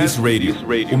Dance to This Radio,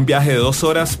 un viaje de 2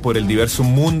 horas por el diverso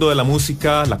mundo de la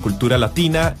música, la cultura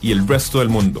latina y el resto del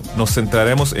mundo. Nos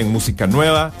centraremos en música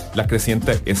nueva, la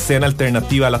creciente escena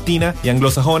alternativa latina y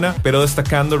anglosajona, pero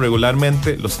destacando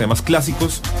regularmente los temas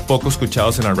clásicos poco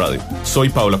escuchados en la radio. Soy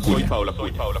Paula Cuña.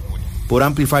 Por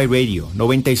Amplify Radio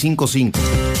 95.5.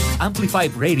 Amplify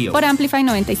Radio. Por Amplify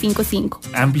 95.5.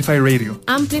 Amplify Radio.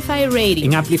 Amplify Radio.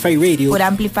 En Amplify Radio. Por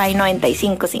Amplify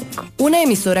 95.5. Una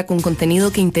emisora con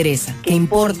contenido que interesa, que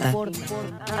importa.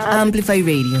 Amplify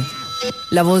Radio.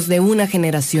 La voz de una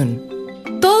generación.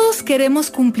 Todos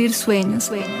queremos cumplir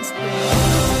sueños.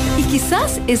 Y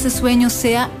quizás ese sueño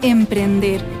sea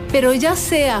emprender, pero ya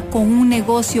sea con un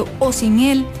negocio o sin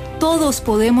él, todos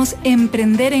podemos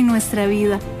emprender en nuestra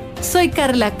vida. Soy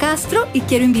Carla Castro y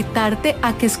quiero invitarte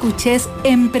a que escuches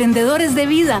Emprendedores de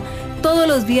Vida todos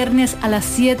los viernes a las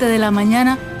 7 de la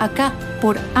mañana acá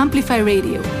por Amplify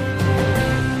Radio.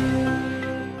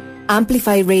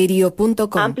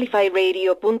 Amplifyradio.com.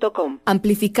 Amplifyradio.com.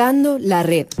 Amplificando la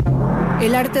red.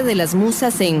 El arte de las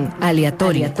musas en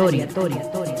aleatorio.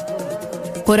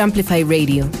 Por Amplify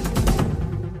Radio.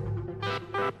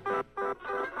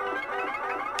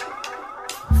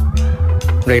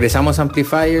 Regresamos a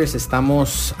Amplifiers,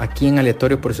 estamos aquí en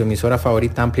aleatorio por su emisora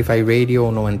favorita Amplify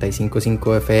Radio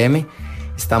 95.5 FM.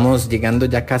 Estamos llegando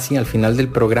ya casi al final del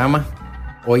programa.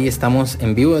 Hoy estamos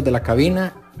en vivo desde la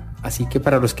cabina, así que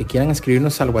para los que quieran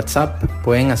escribirnos al WhatsApp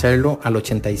pueden hacerlo al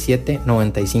 87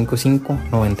 95 5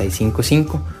 95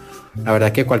 5 La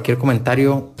verdad que cualquier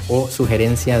comentario o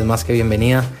sugerencia es más que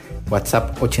bienvenida.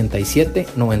 WhatsApp 87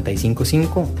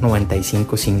 955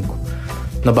 955.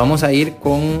 Nos vamos a ir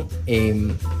con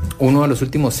uno de los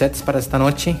últimos sets para esta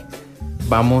noche.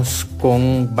 Vamos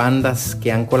con bandas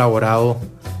que han colaborado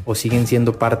o siguen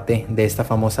siendo parte de esta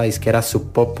famosa disquera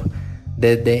Sub Pop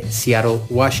desde Seattle,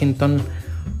 Washington.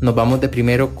 Nos vamos de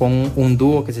primero con un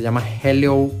dúo que se llama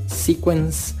Helio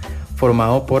Sequence,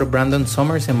 formado por Brandon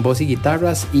Summers en voz y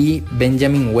guitarras y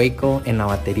Benjamin Wakel en la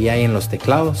batería y en los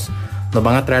teclados. Nos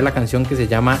van a traer la canción que se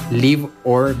llama Live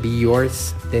or Be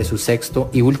Yours, de su sexto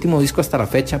y último disco hasta la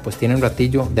fecha, pues tiene un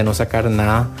ratillo de no sacar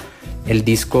nada. El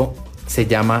disco se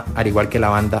llama, al igual que la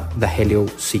banda, The Helio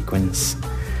Sequence.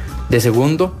 De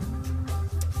segundo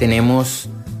tenemos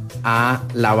a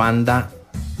la banda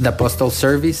The Postal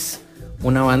Service,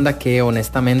 una banda que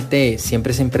honestamente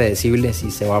siempre es impredecible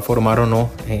si se va a formar o no.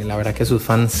 La verdad que sus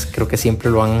fans creo que siempre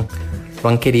lo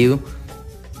han querido.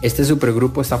 Este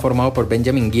supergrupo está formado por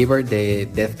Benjamin Gibbard de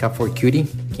Death Cab for Cutie,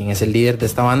 quien es el líder de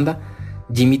esta banda,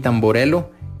 Jimmy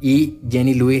Tamborello y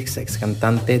Jenny Lewis, ex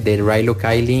cantante de Rilo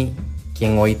Kiley,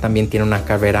 quien hoy también tiene una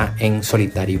carrera en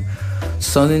solitario.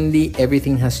 Suddenly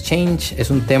Everything Has Changed es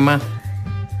un tema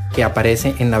que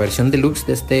aparece en la versión deluxe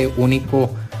de este único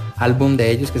álbum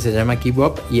de ellos que se llama Give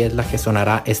Up y es la que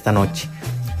sonará esta noche.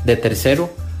 De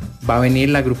tercero va a venir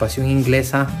la agrupación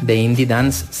inglesa de indie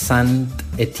dance Saint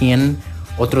Etienne,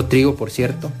 otro trío por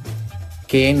cierto,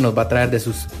 que nos va a traer de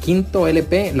su quinto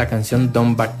LP la canción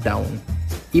Don't Back Down.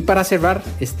 Y para cerrar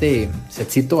este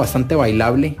setcito bastante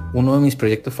bailable, uno de mis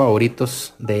proyectos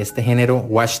favoritos de este género,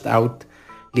 Washed Out,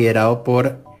 liderado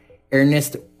por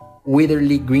Ernest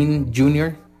Witherly Green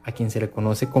Jr., a quien se le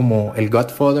conoce como el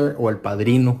Godfather o el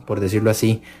padrino, por decirlo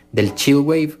así, del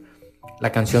chillwave.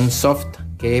 La canción Soft,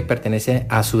 que pertenece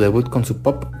a su debut con su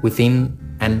pop Within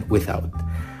and Without.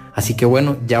 Así que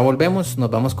bueno, ya volvemos,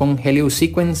 nos vamos con Helio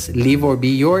Sequence, Live or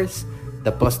Be Yours,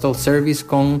 The Postal Service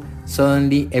con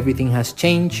Suddenly Everything Has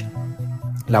Changed,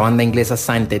 la banda inglesa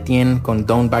Saint Etienne con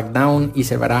Don't Back Down y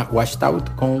cerrará Washed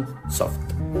Out con Soft.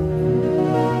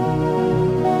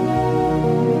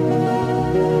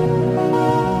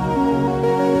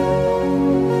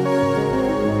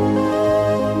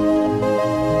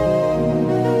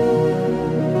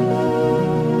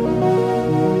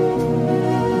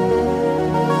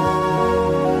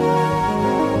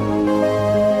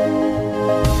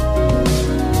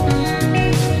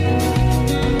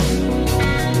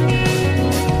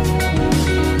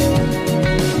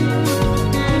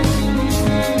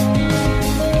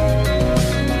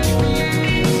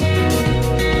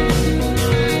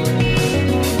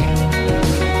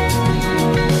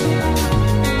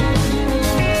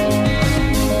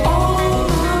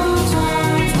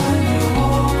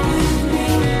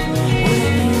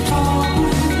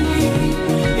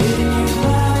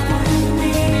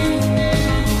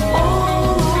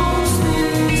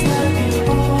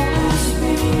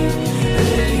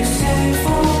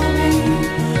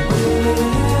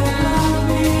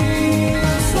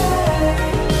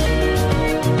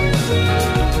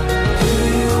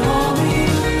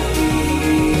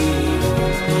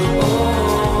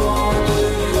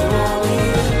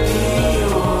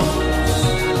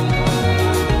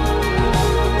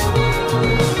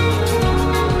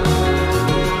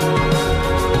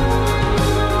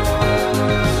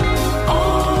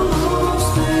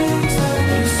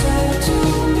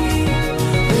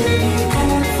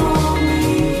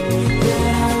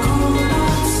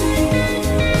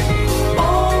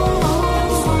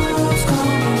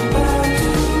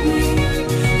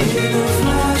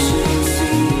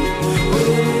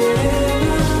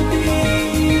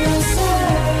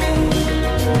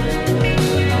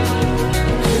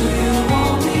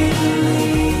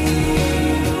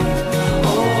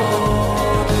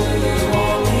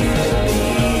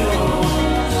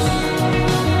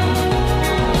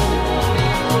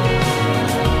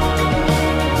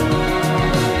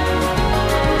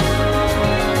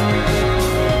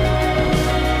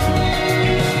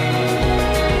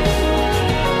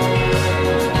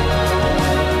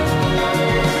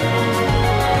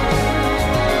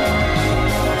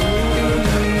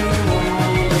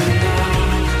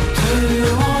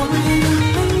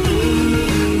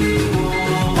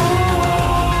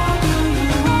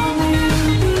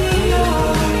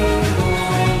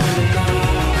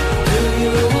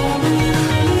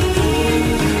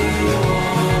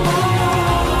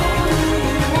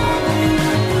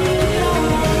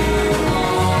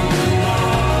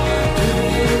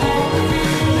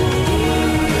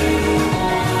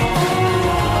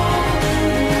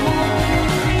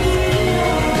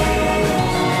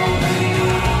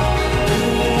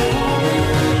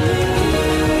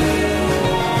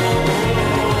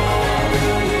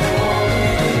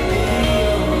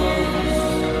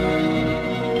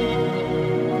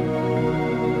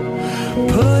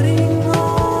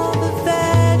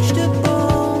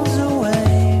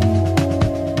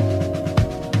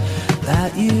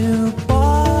 that you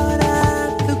bought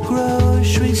at the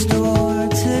grocery store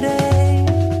today,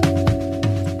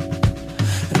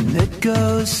 and it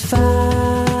goes fast.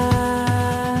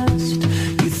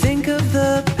 You think of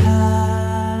the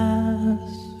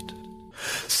past.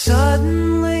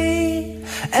 Suddenly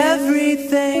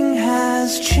everything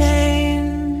has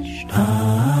changed.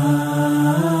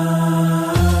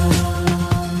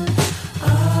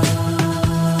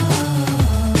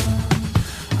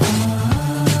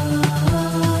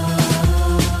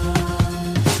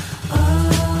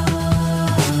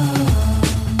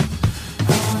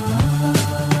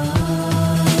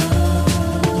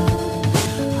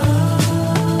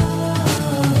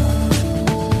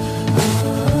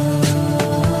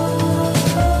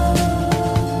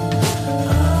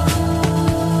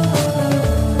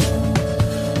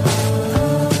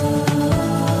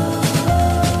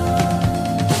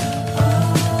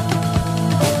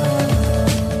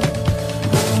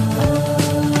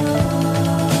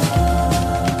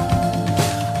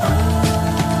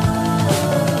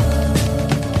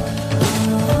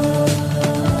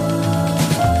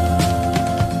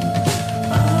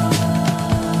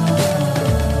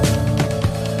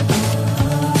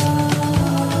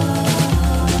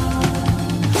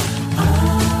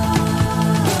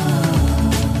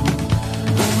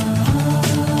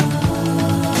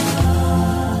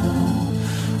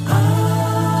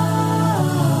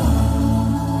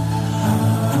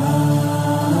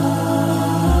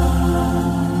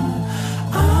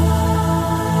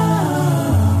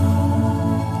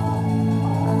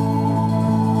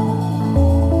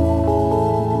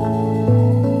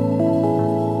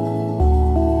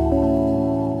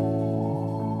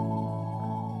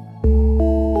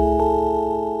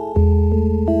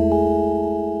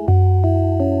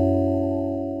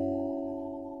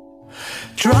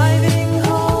 Driving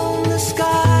home, the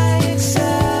sky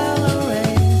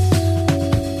accelerates,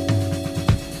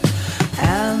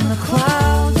 and the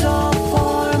clouds all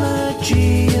form a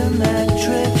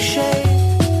geometric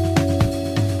shape.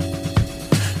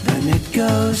 Then it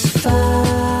goes fast.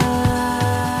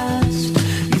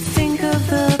 You think of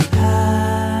the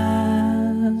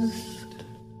past.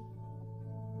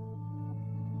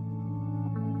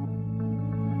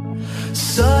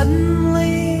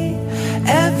 Suddenly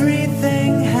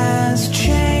everything has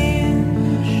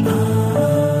changed.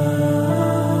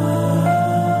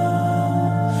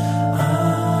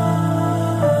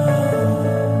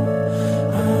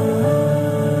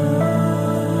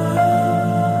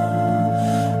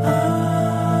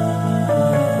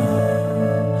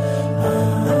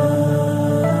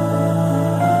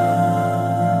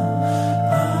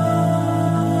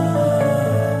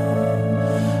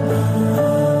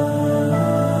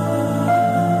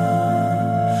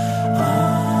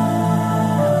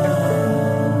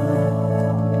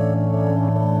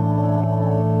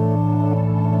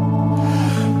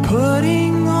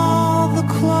 Putting all the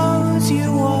clothes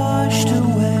you washed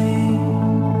away,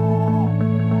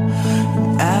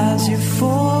 and as you're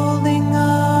folding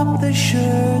up the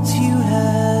shirts you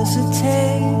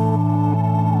hesitate.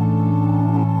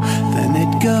 Then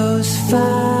it goes fast.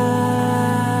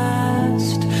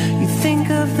 You think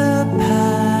of the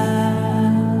past.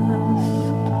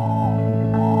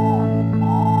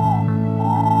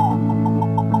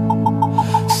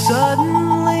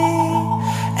 Suddenly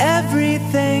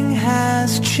everything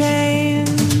has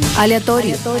changed.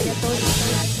 Aleatorio.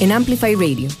 En Amplify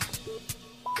Radio.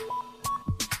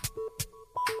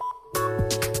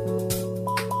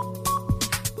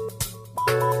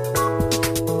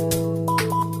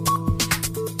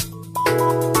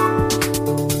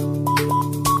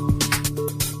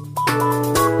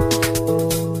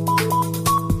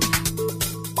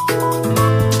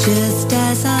 Just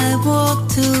as I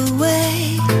walked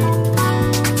away,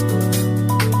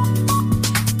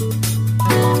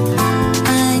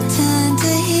 I turned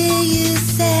to hear you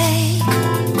say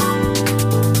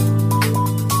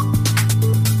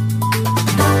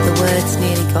The words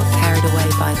nearly got carried away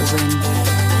by the wind,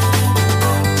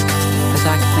 but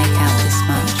I could make out this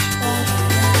much.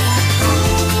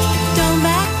 don't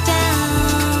back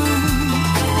down,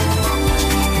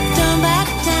 don't back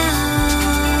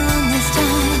down this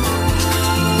time.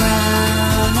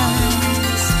 Brown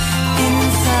eyes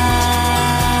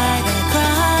inside a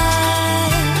cry.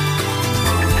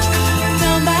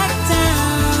 Don't back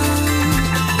down,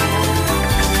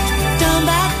 don't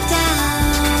back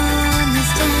down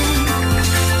this time.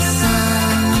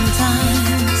 Sometimes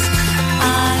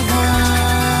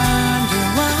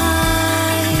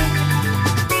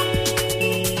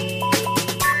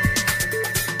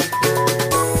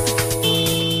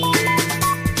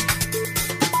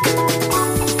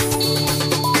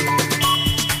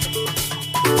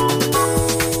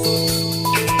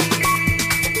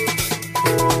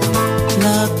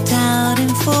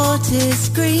is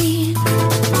green.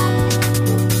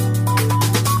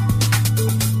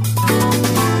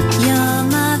 Your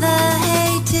mother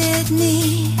hated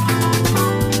me.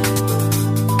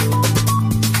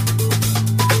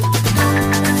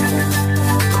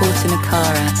 Caught in a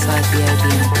car outside the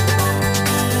Odeon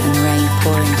and rain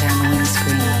pouring down the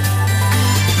windscreen.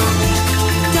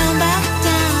 Don't back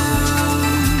down.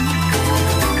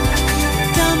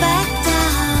 Don't back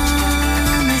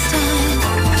down this time.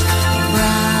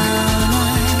 Brown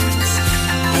eyes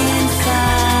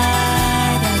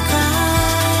inside I cry.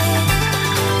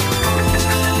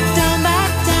 Don't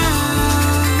back down.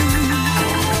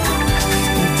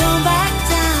 Don't back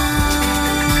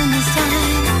down this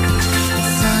time.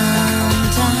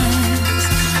 Sometimes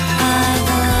I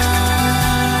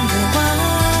wonder why.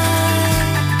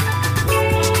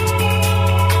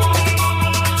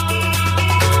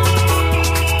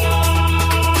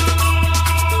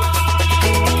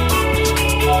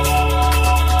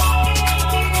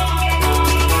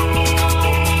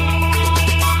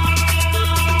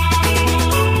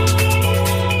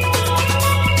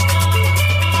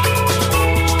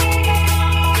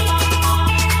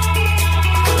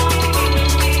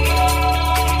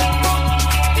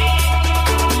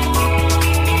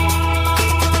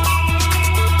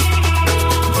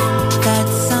 That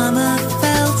summer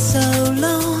felt so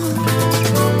long.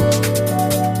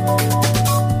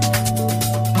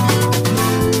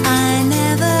 I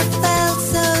never felt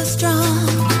so strong.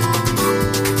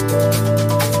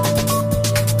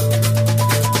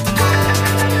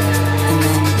 And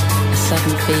then a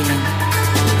sudden feeling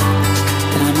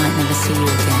that I might never see you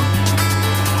again.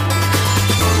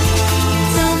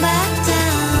 Don't back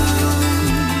down.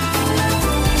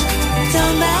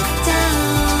 Don't back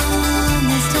down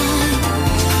this time.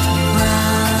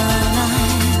 Brown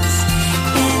eyes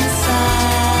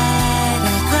inside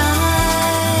I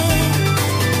cry.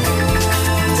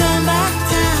 Don't back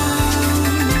down.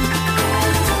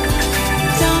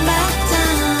 Don't back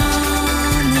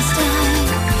down this time.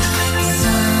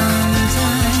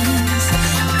 Sometimes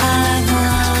I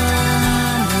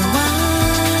wonder why.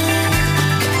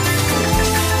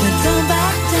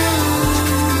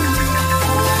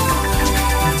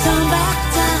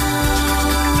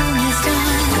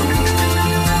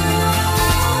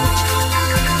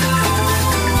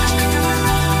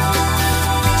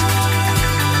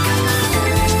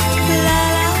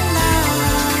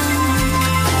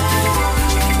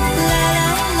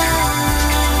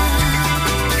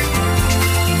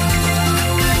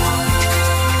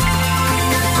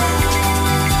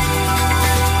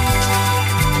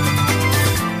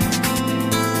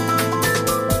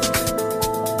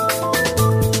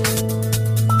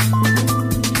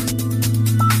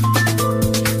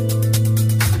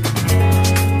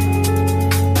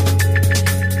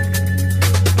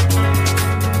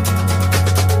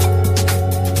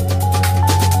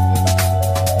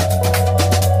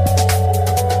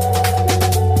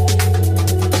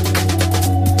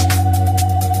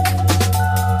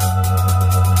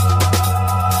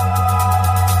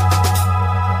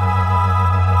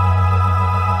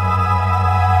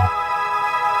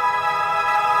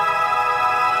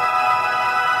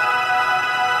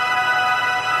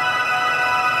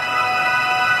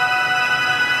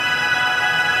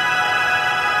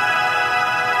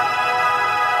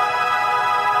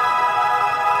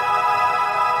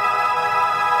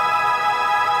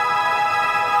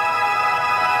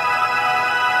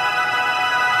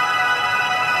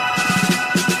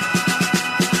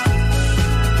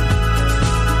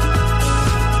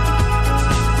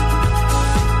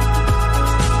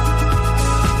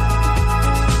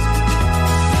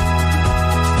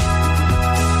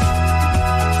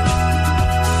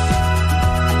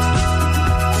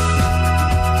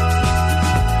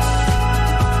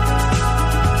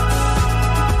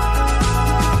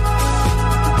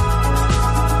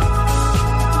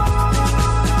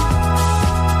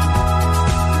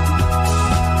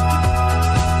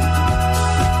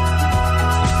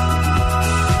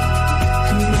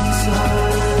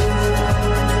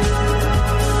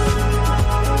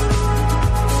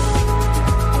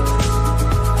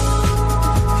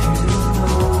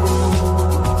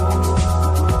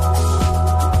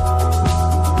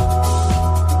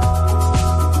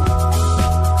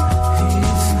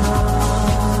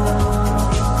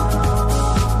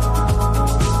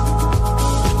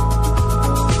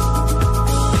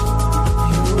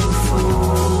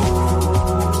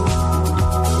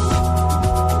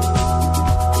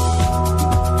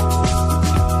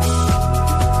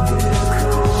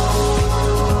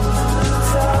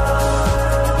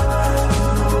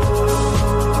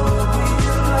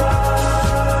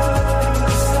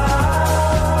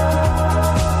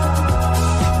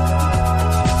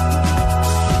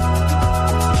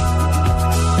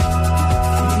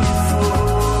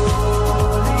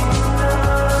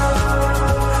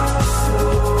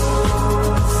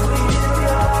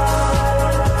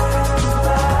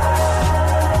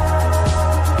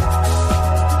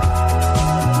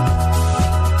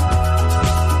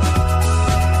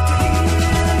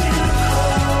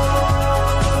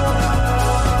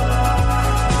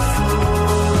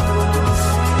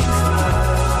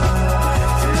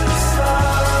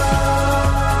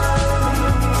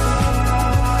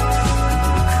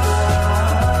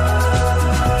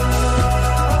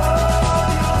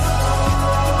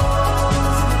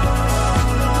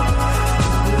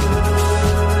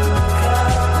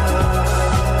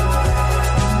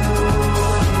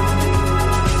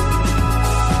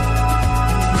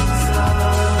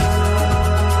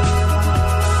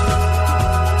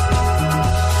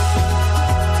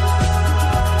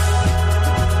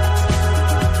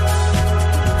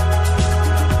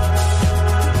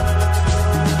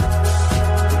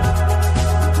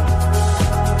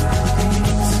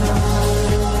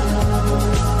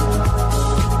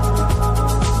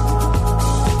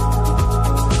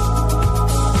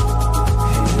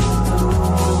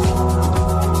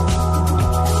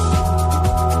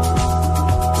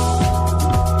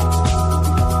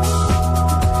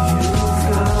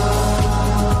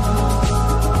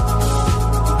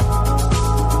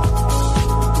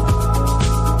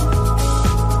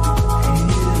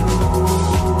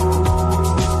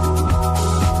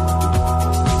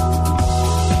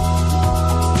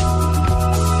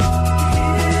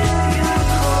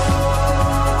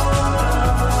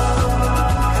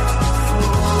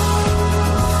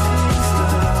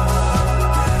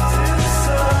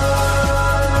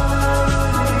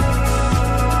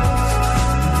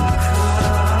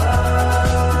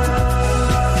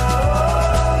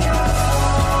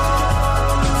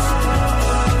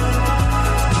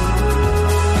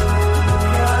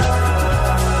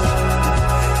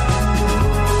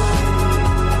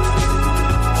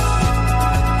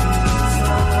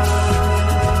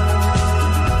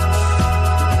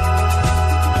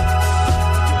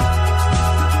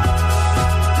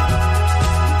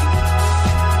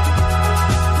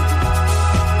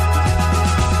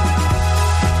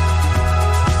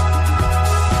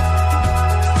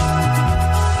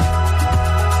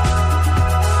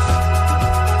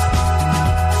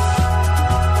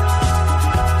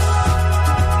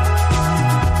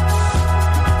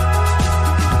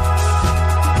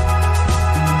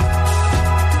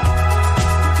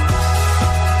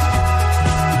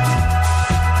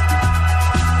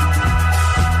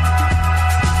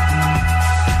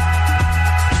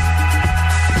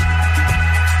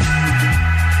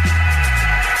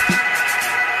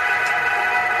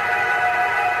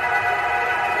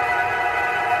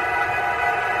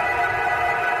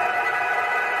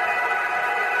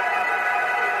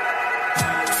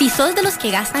 sos de los que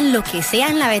gastan lo que sea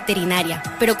en la veterinaria,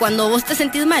 pero cuando vos te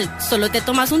sentís mal, solo te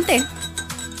tomas un té,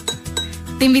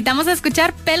 te invitamos a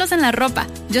escuchar Pelos en la Ropa.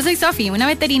 Yo soy Sofi, una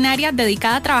veterinaria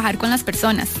dedicada a trabajar con las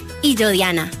personas. Y yo,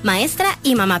 Diana, maestra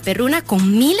y mamá perruna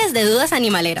con miles de dudas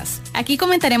animaleras. Aquí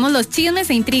comentaremos los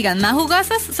chismes e intrigas más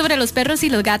jugosas sobre los perros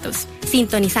y los gatos.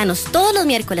 Sintonizanos todos los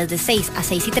miércoles de 6 a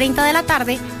 6:30 de la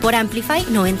tarde por Amplify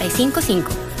 95.5.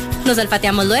 Nos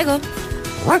olfateamos luego.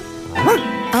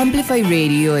 Amplify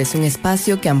Radio es un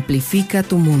espacio que amplifica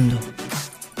tu mundo.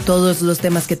 Todos los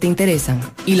temas que te interesan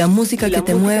y la música que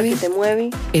te mueve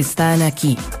están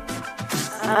aquí.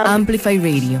 Amplify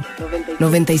Radio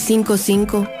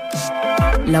 95.5,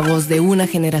 la voz de una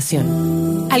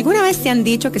generación. ¿Alguna vez te han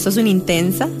dicho que sos una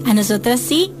intensa? A nosotras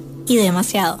sí, y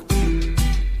demasiado.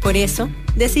 Por eso,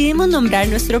 decidimos nombrar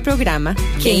nuestro programa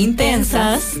 ¡Qué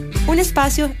intensas! Un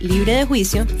espacio libre de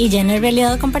juicio y lleno de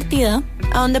realidad compartida,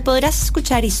 a donde podrás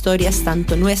escuchar historias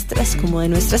tanto nuestras como de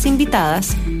nuestras invitadas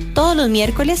todos los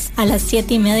miércoles a las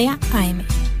 7:30 AM.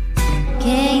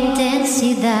 ¡Qué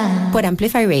intensidad! Por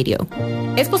Amplify Radio.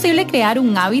 ¿Es posible crear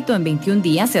un hábito en 21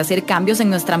 días y hacer cambios en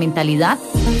nuestra mentalidad?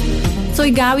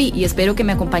 Soy Gaby y espero que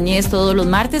me acompañes todos los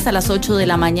martes a las 8 de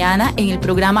la mañana en el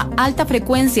programa Alta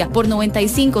Frecuencia por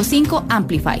 95.5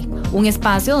 Amplify, un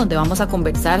espacio donde vamos a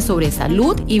conversar sobre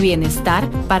salud y bienestar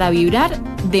para vibrar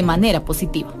de manera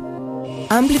positiva.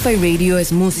 Amplify Radio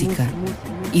es música,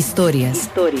 historias,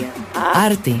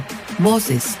 arte,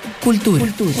 voces, cultura.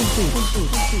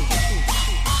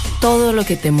 Todo lo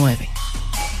que te mueve.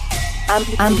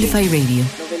 Amplify Radio,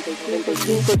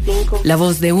 la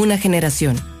voz de una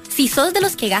generación. Si sos de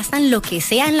los que gastan lo que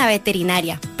sea en la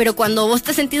veterinaria, pero cuando vos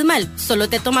te sentís mal, solo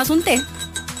te tomas un té,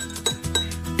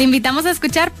 te invitamos a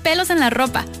escuchar Pelos en la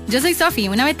Ropa. Yo soy Sofi,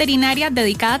 una veterinaria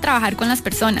dedicada a trabajar con las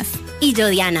personas. Y yo,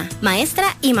 Diana,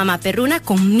 maestra y mamá perruna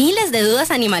con miles de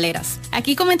dudas animaleras.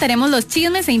 Aquí comentaremos los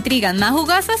chismes e intrigas más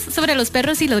jugosas sobre los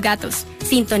perros y los gatos.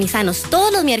 Sintonizanos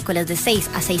todos los miércoles de 6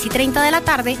 a 6:30 de la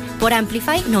tarde por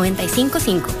Amplify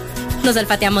 95.5. Nos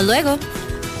olfateamos luego.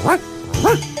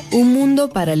 Un mundo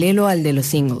paralelo al de los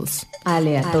singles.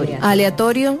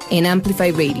 Aleatorio en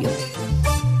Amplify Radio.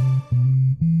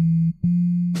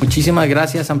 Muchísimas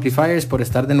gracias, Amplifiers, por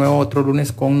estar de nuevo otro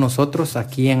lunes con nosotros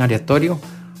aquí en Aleatorio.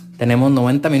 Tenemos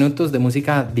 90 minutos de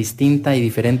música distinta y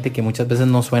diferente que muchas veces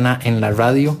no suena en la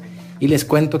radio. Y les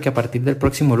cuento que a partir del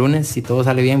próximo lunes, si todo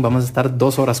sale bien, vamos a estar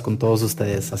 2 horas con todos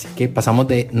ustedes. Así que pasamos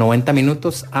de 90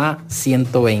 minutos a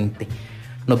 120.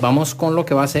 Nos vamos con lo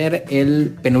que va a ser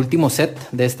el penúltimo set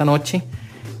de esta noche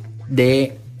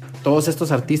de todos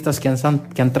estos artistas que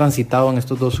han transitado en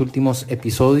estos 2 últimos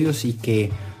episodios y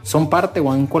que son parte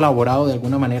o han colaborado de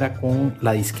alguna manera con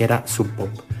la disquera Sub Pop.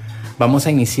 Vamos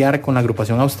a iniciar con la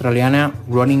agrupación australiana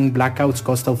Running Blackouts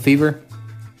Coastal Fever,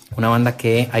 una banda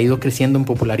que ha ido creciendo en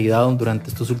popularidad durante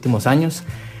estos últimos años.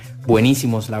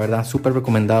 Buenísimos, la verdad, súper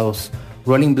recomendados.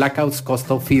 Running Blackouts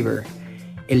Coastal Fever.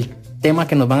 El tema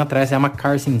que nos van a traer se llama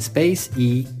Cars in Space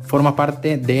y forma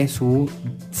parte de su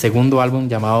segundo álbum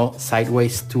llamado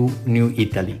Sideways to New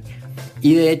Italy.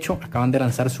 Y de hecho acaban de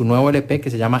lanzar su nuevo LP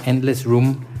que se llama Endless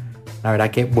Room. La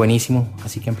verdad que buenísimo,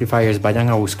 así que Amplifiers, vayan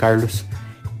a buscarlos.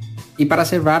 Y para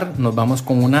cerrar nos vamos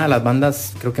con una de las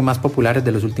bandas creo que más populares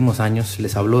de los últimos años.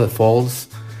 Les hablo de Falls,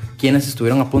 quienes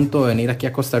estuvieron a punto de venir aquí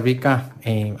a Costa Rica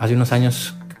hace unos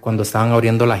años cuando estaban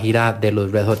abriendo la gira de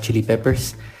los Red Hot Chili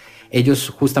Peppers. Ellos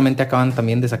justamente acaban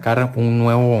también de sacar un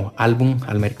nuevo álbum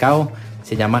al mercado,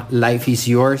 se llama Life is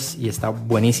Yours y está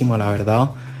buenísimo, la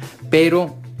verdad.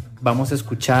 Pero vamos a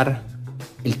escuchar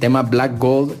el tema Black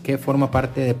Gold, que forma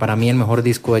parte de, para mí, el mejor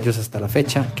disco de ellos hasta la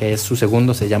fecha, que es su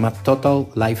segundo, se llama Total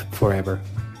Life Forever.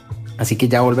 Así que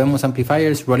ya volvemos,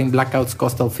 Amplifiers, Rolling Blackouts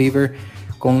Coastal Fever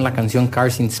con la canción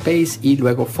Cars in Space y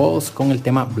luego Falls con el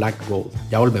tema Black Gold.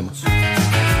 Ya volvemos.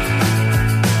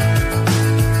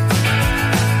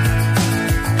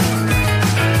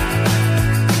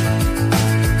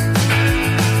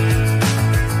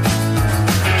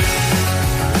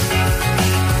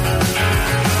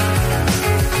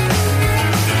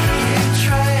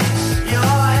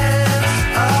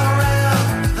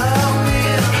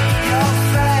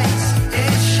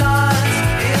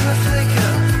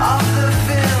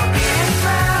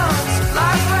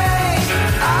 Like rain,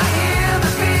 I hear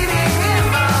the beating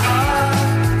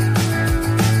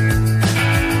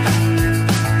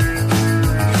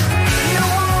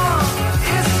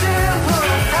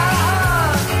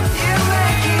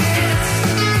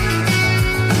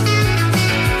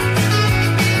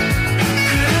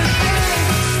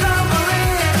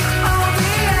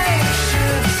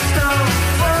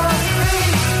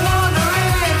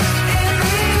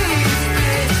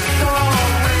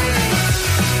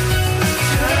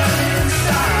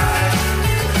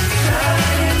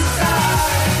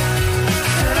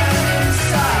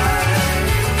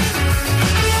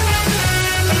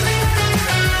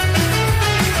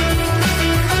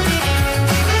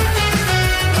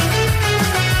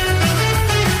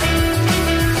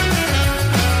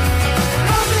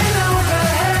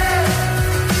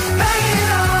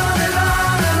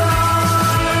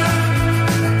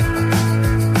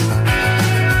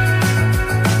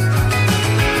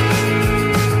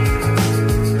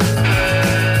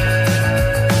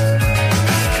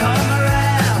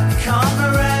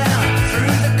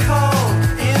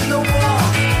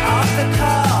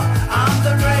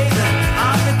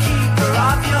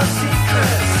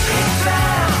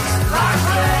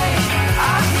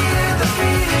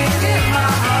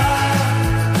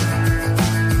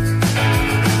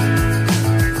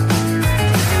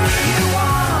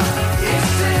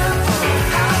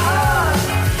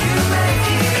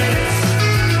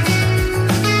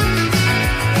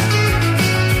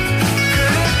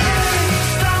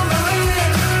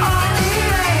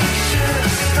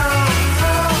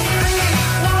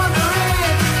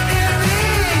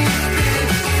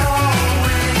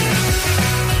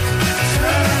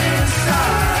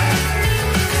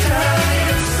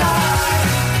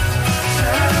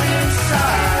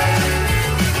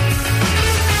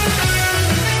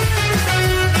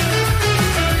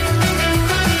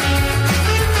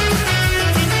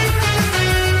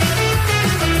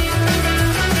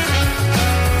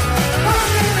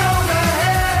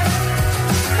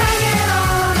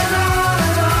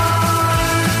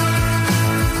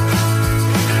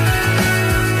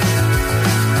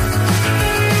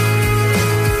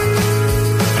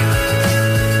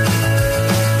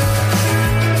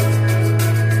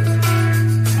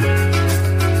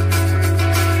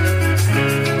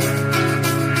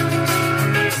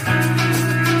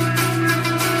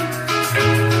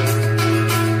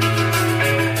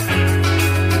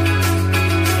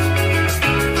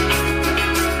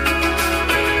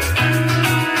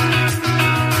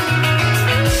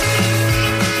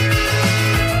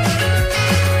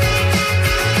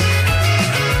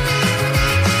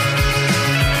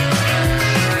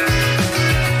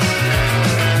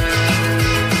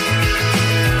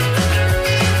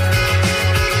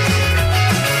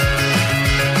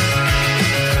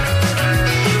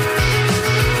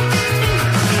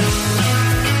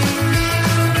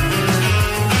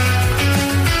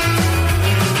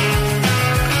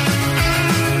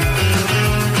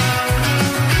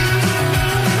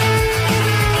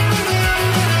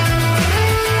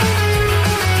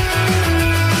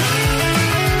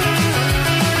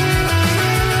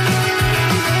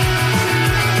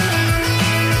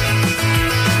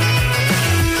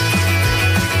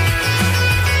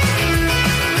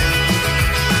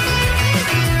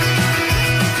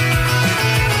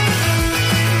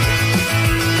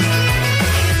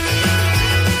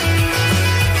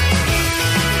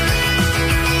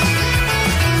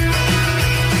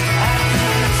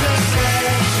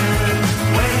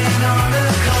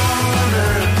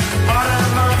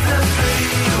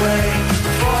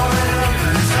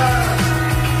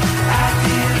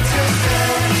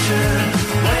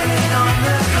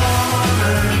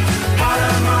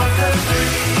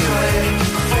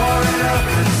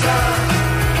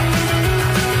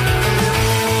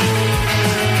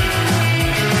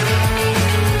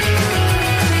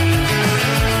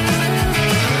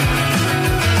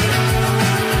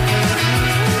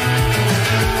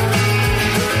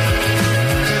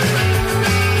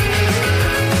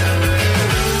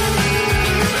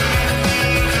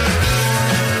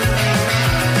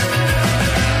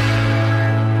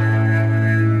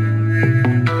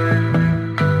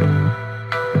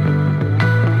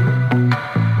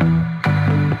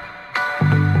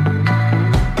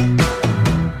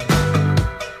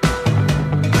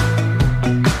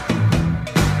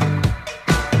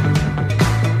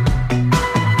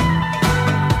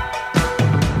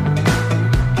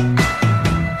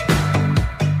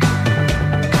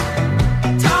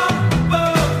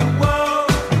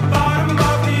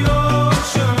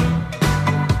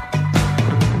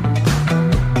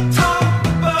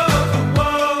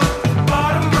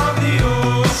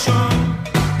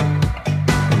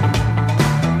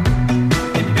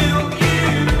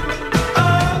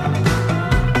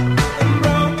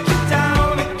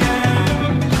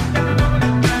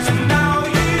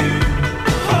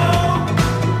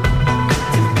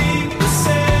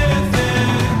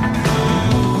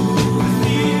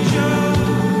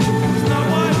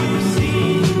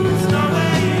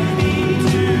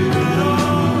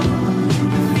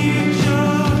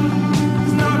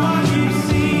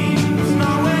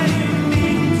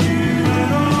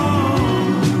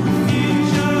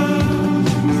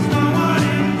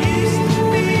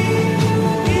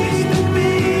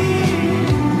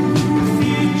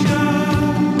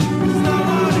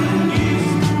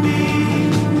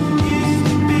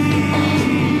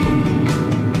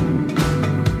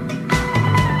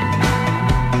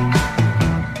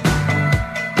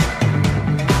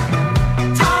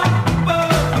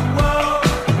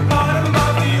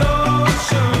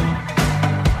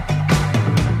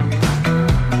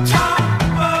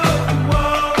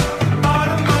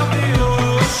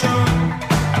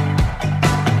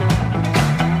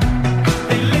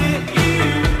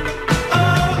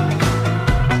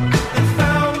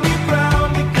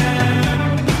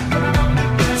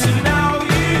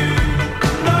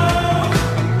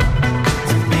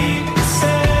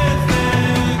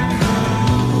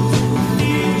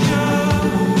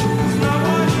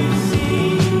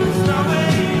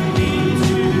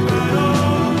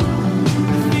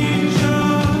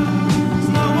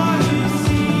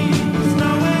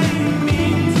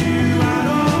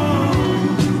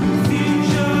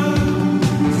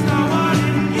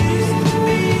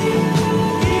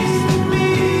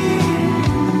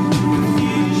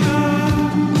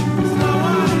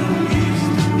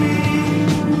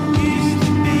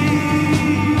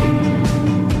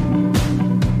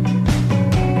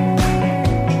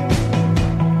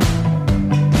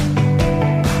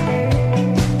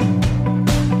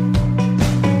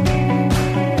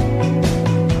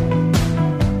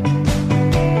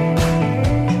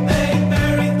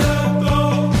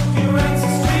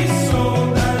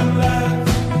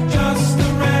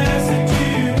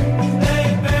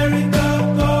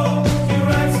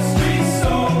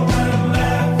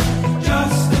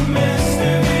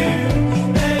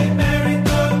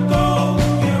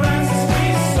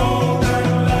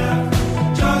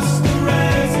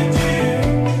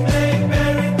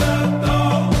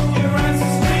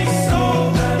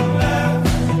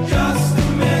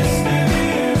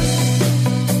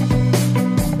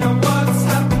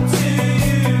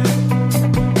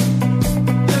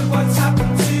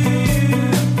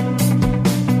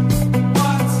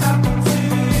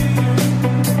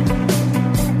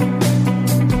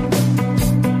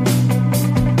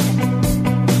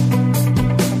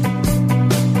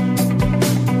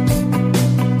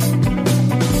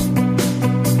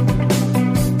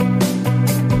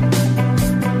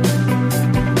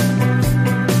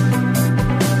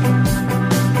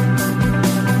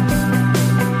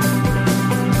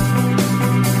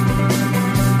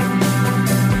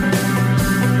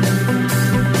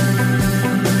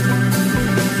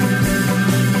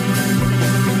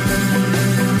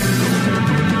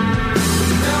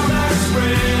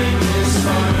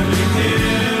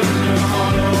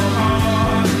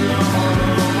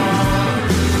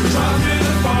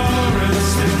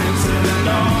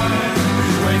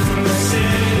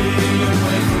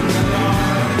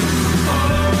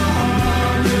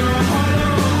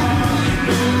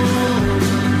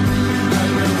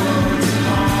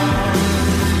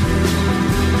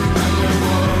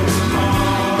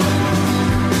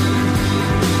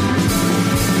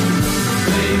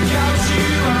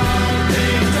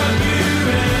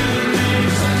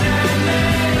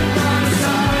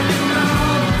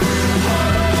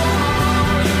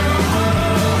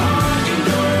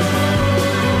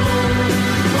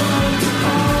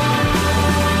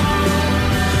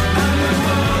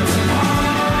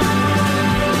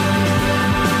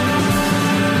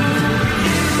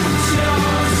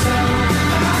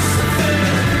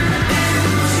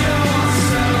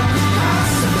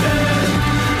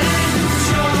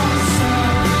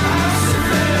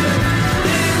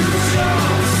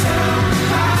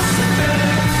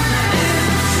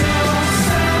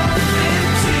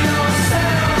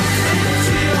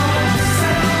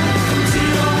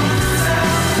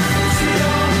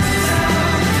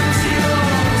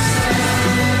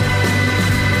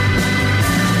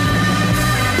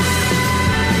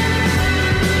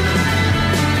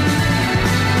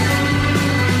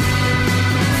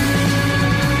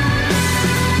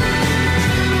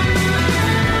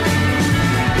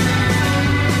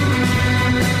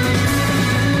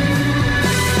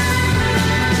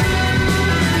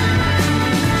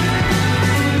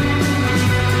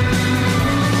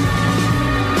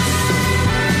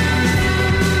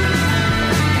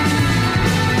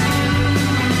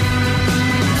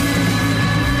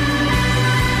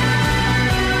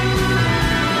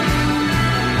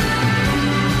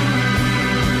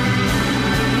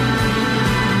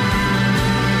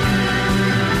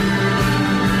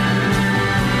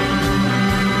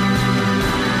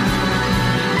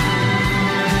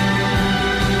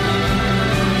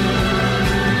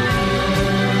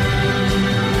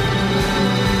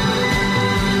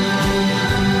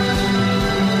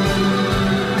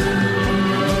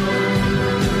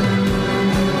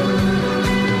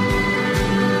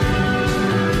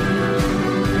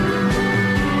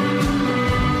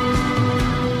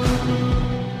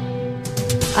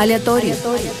Aleatorio.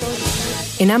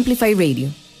 En Amplify Radio.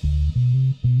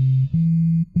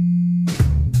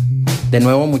 De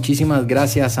nuevo, muchísimas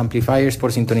gracias Amplifiers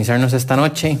por sintonizarnos esta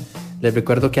noche. Les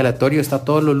recuerdo que Aleatorio está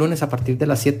todos los lunes a partir de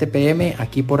las 7 p.m.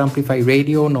 aquí por Amplify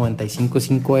Radio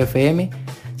 95.5 FM.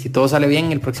 Si todo sale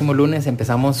bien, el próximo lunes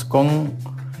empezamos con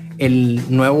el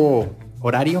nuevo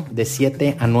horario de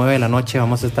 7 a 9 de la noche.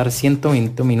 Vamos a estar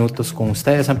 120 minutos con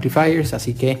ustedes Amplifiers,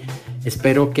 así que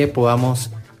espero que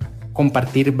podamos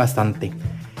compartir bastante.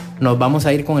 Nos vamos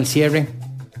a ir con el cierre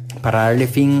para darle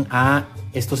fin a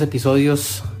estos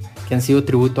episodios que han sido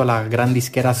tributo a la gran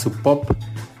disquera Sub Pop.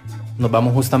 Nos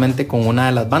vamos justamente con una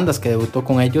de las bandas que debutó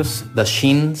con ellos, The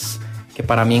Sheens, que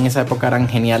para mí en esa época eran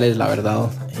geniales, la verdad.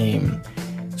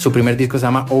 Su primer disco se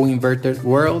llama Oh Inverted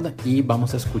World y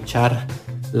vamos a escuchar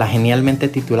la genialmente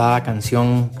titulada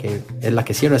canción que es la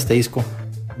que cierra este disco,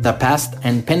 The Past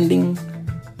and Pending.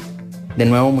 De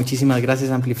nuevo, muchísimas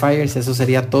gracias Amplifiers. Eso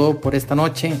sería todo por esta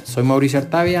noche. Soy Mauricio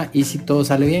Artavia y si todo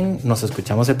sale bien, nos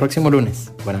escuchamos el próximo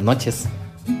lunes. Buenas noches.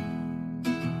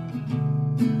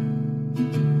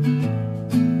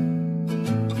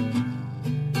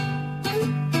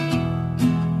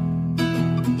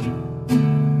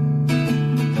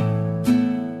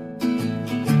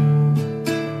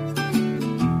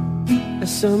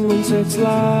 Someone sets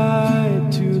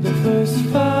light to the first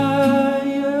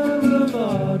fire of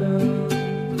autumn.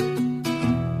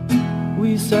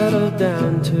 We settle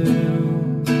down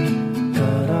to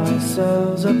cut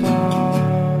ourselves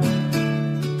apart.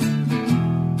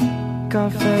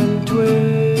 Cough and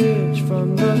twitch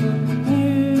from the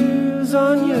news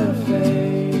on your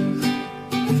face,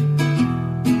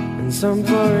 and some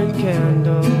foreign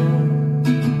candle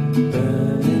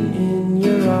burning in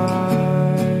your eyes.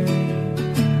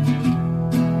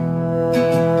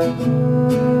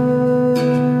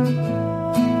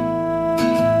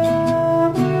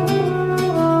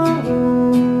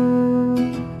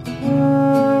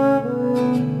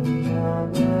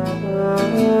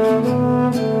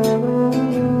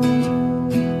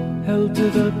 Held to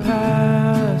the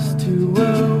past, too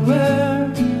aware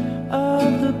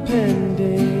of the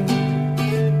pending.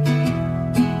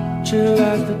 Chill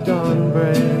as the dawn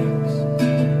breaks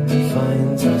and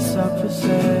finds us up for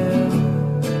sale.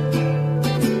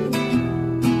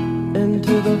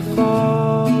 Into the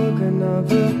fog,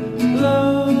 another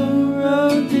low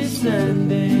road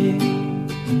descending,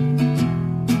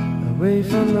 away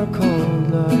from the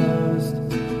cold lust,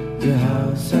 your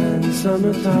house and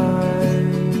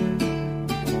summertime.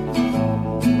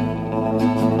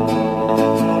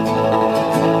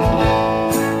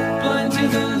 Blind to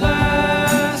the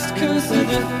last curse of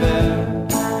the fair,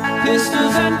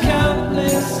 pistols and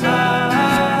countless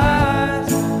eyes,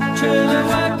 trail of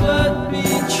white blood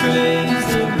betrays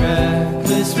the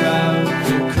reckless route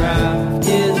your craft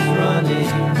is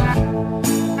running.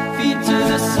 Feet to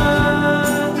the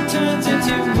sun turns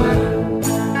into wood,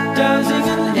 dousing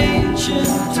an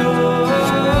ancient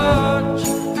torch.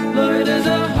 Loiter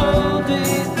the whole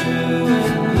day through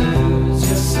and lose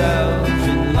yourself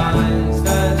in lines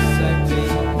dissecting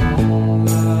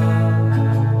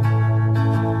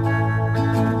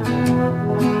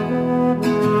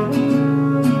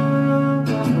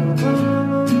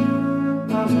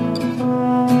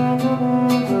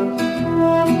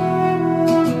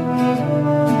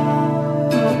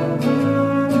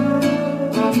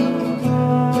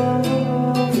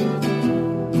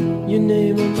your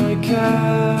name on my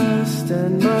cast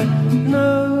and my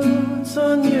notes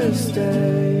on your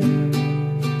stay.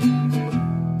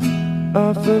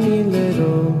 Offer me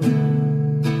little,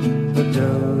 but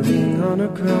doting on a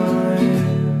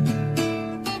crime.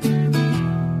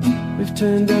 We've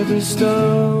turned every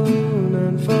stone,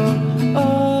 and for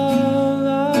all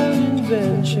our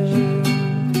invention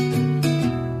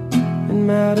in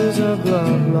matters of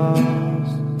love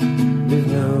lost, with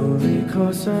no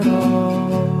recourse at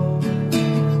all.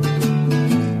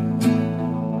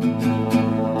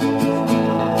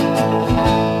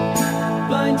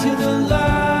 Blind to the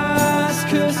last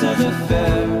curse of the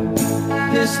fair,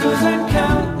 pistols and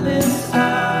countless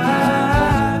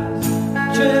eyes,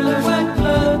 trail of white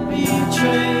blood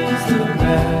betrays the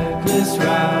reckless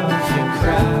route your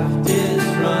craft is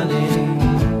running.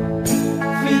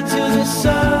 Feet to the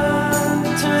sun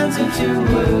turns into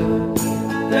wood,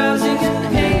 rousing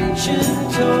an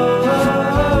ancient torch.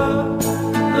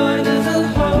 Loiter the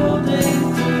whole day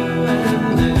through and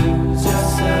lose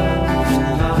yourself in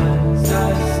lines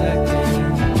dissecting.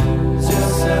 Lose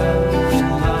yourself in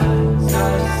lines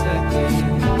dissecting.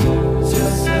 Lose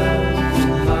yourself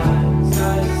in lines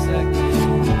dissecting.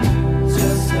 Lose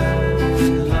yourself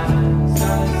in lines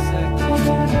dissecting.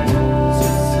 Lose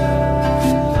yourself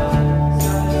in lines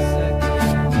dissecting.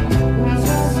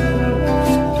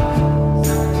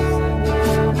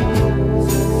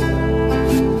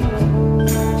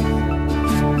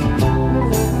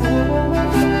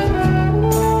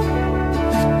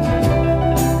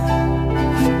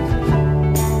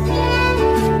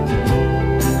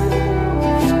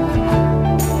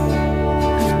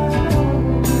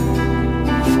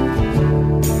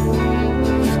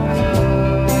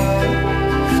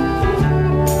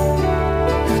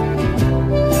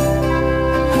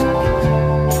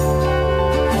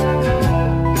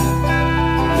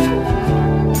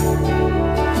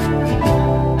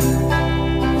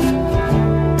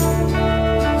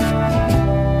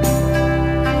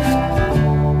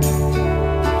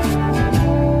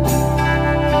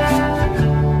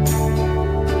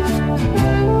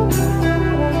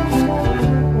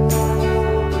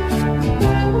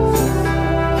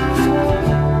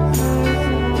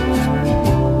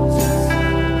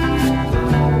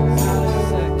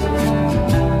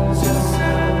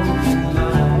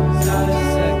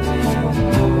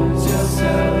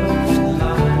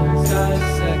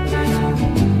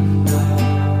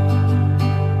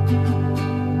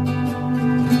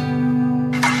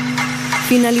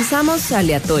 Finalizamos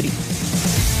Aleatorio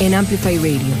en Amplify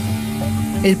Radio.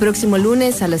 El próximo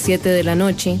lunes a las 7 de la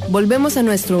noche volvemos a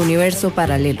nuestro universo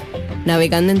paralelo,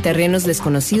 navegando en terrenos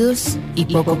desconocidos y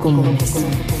poco comunes.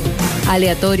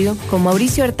 Aleatorio con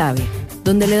Mauricio Artavia,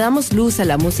 donde le damos luz a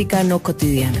la música no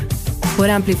cotidiana.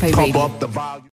 Por Amplify Radio.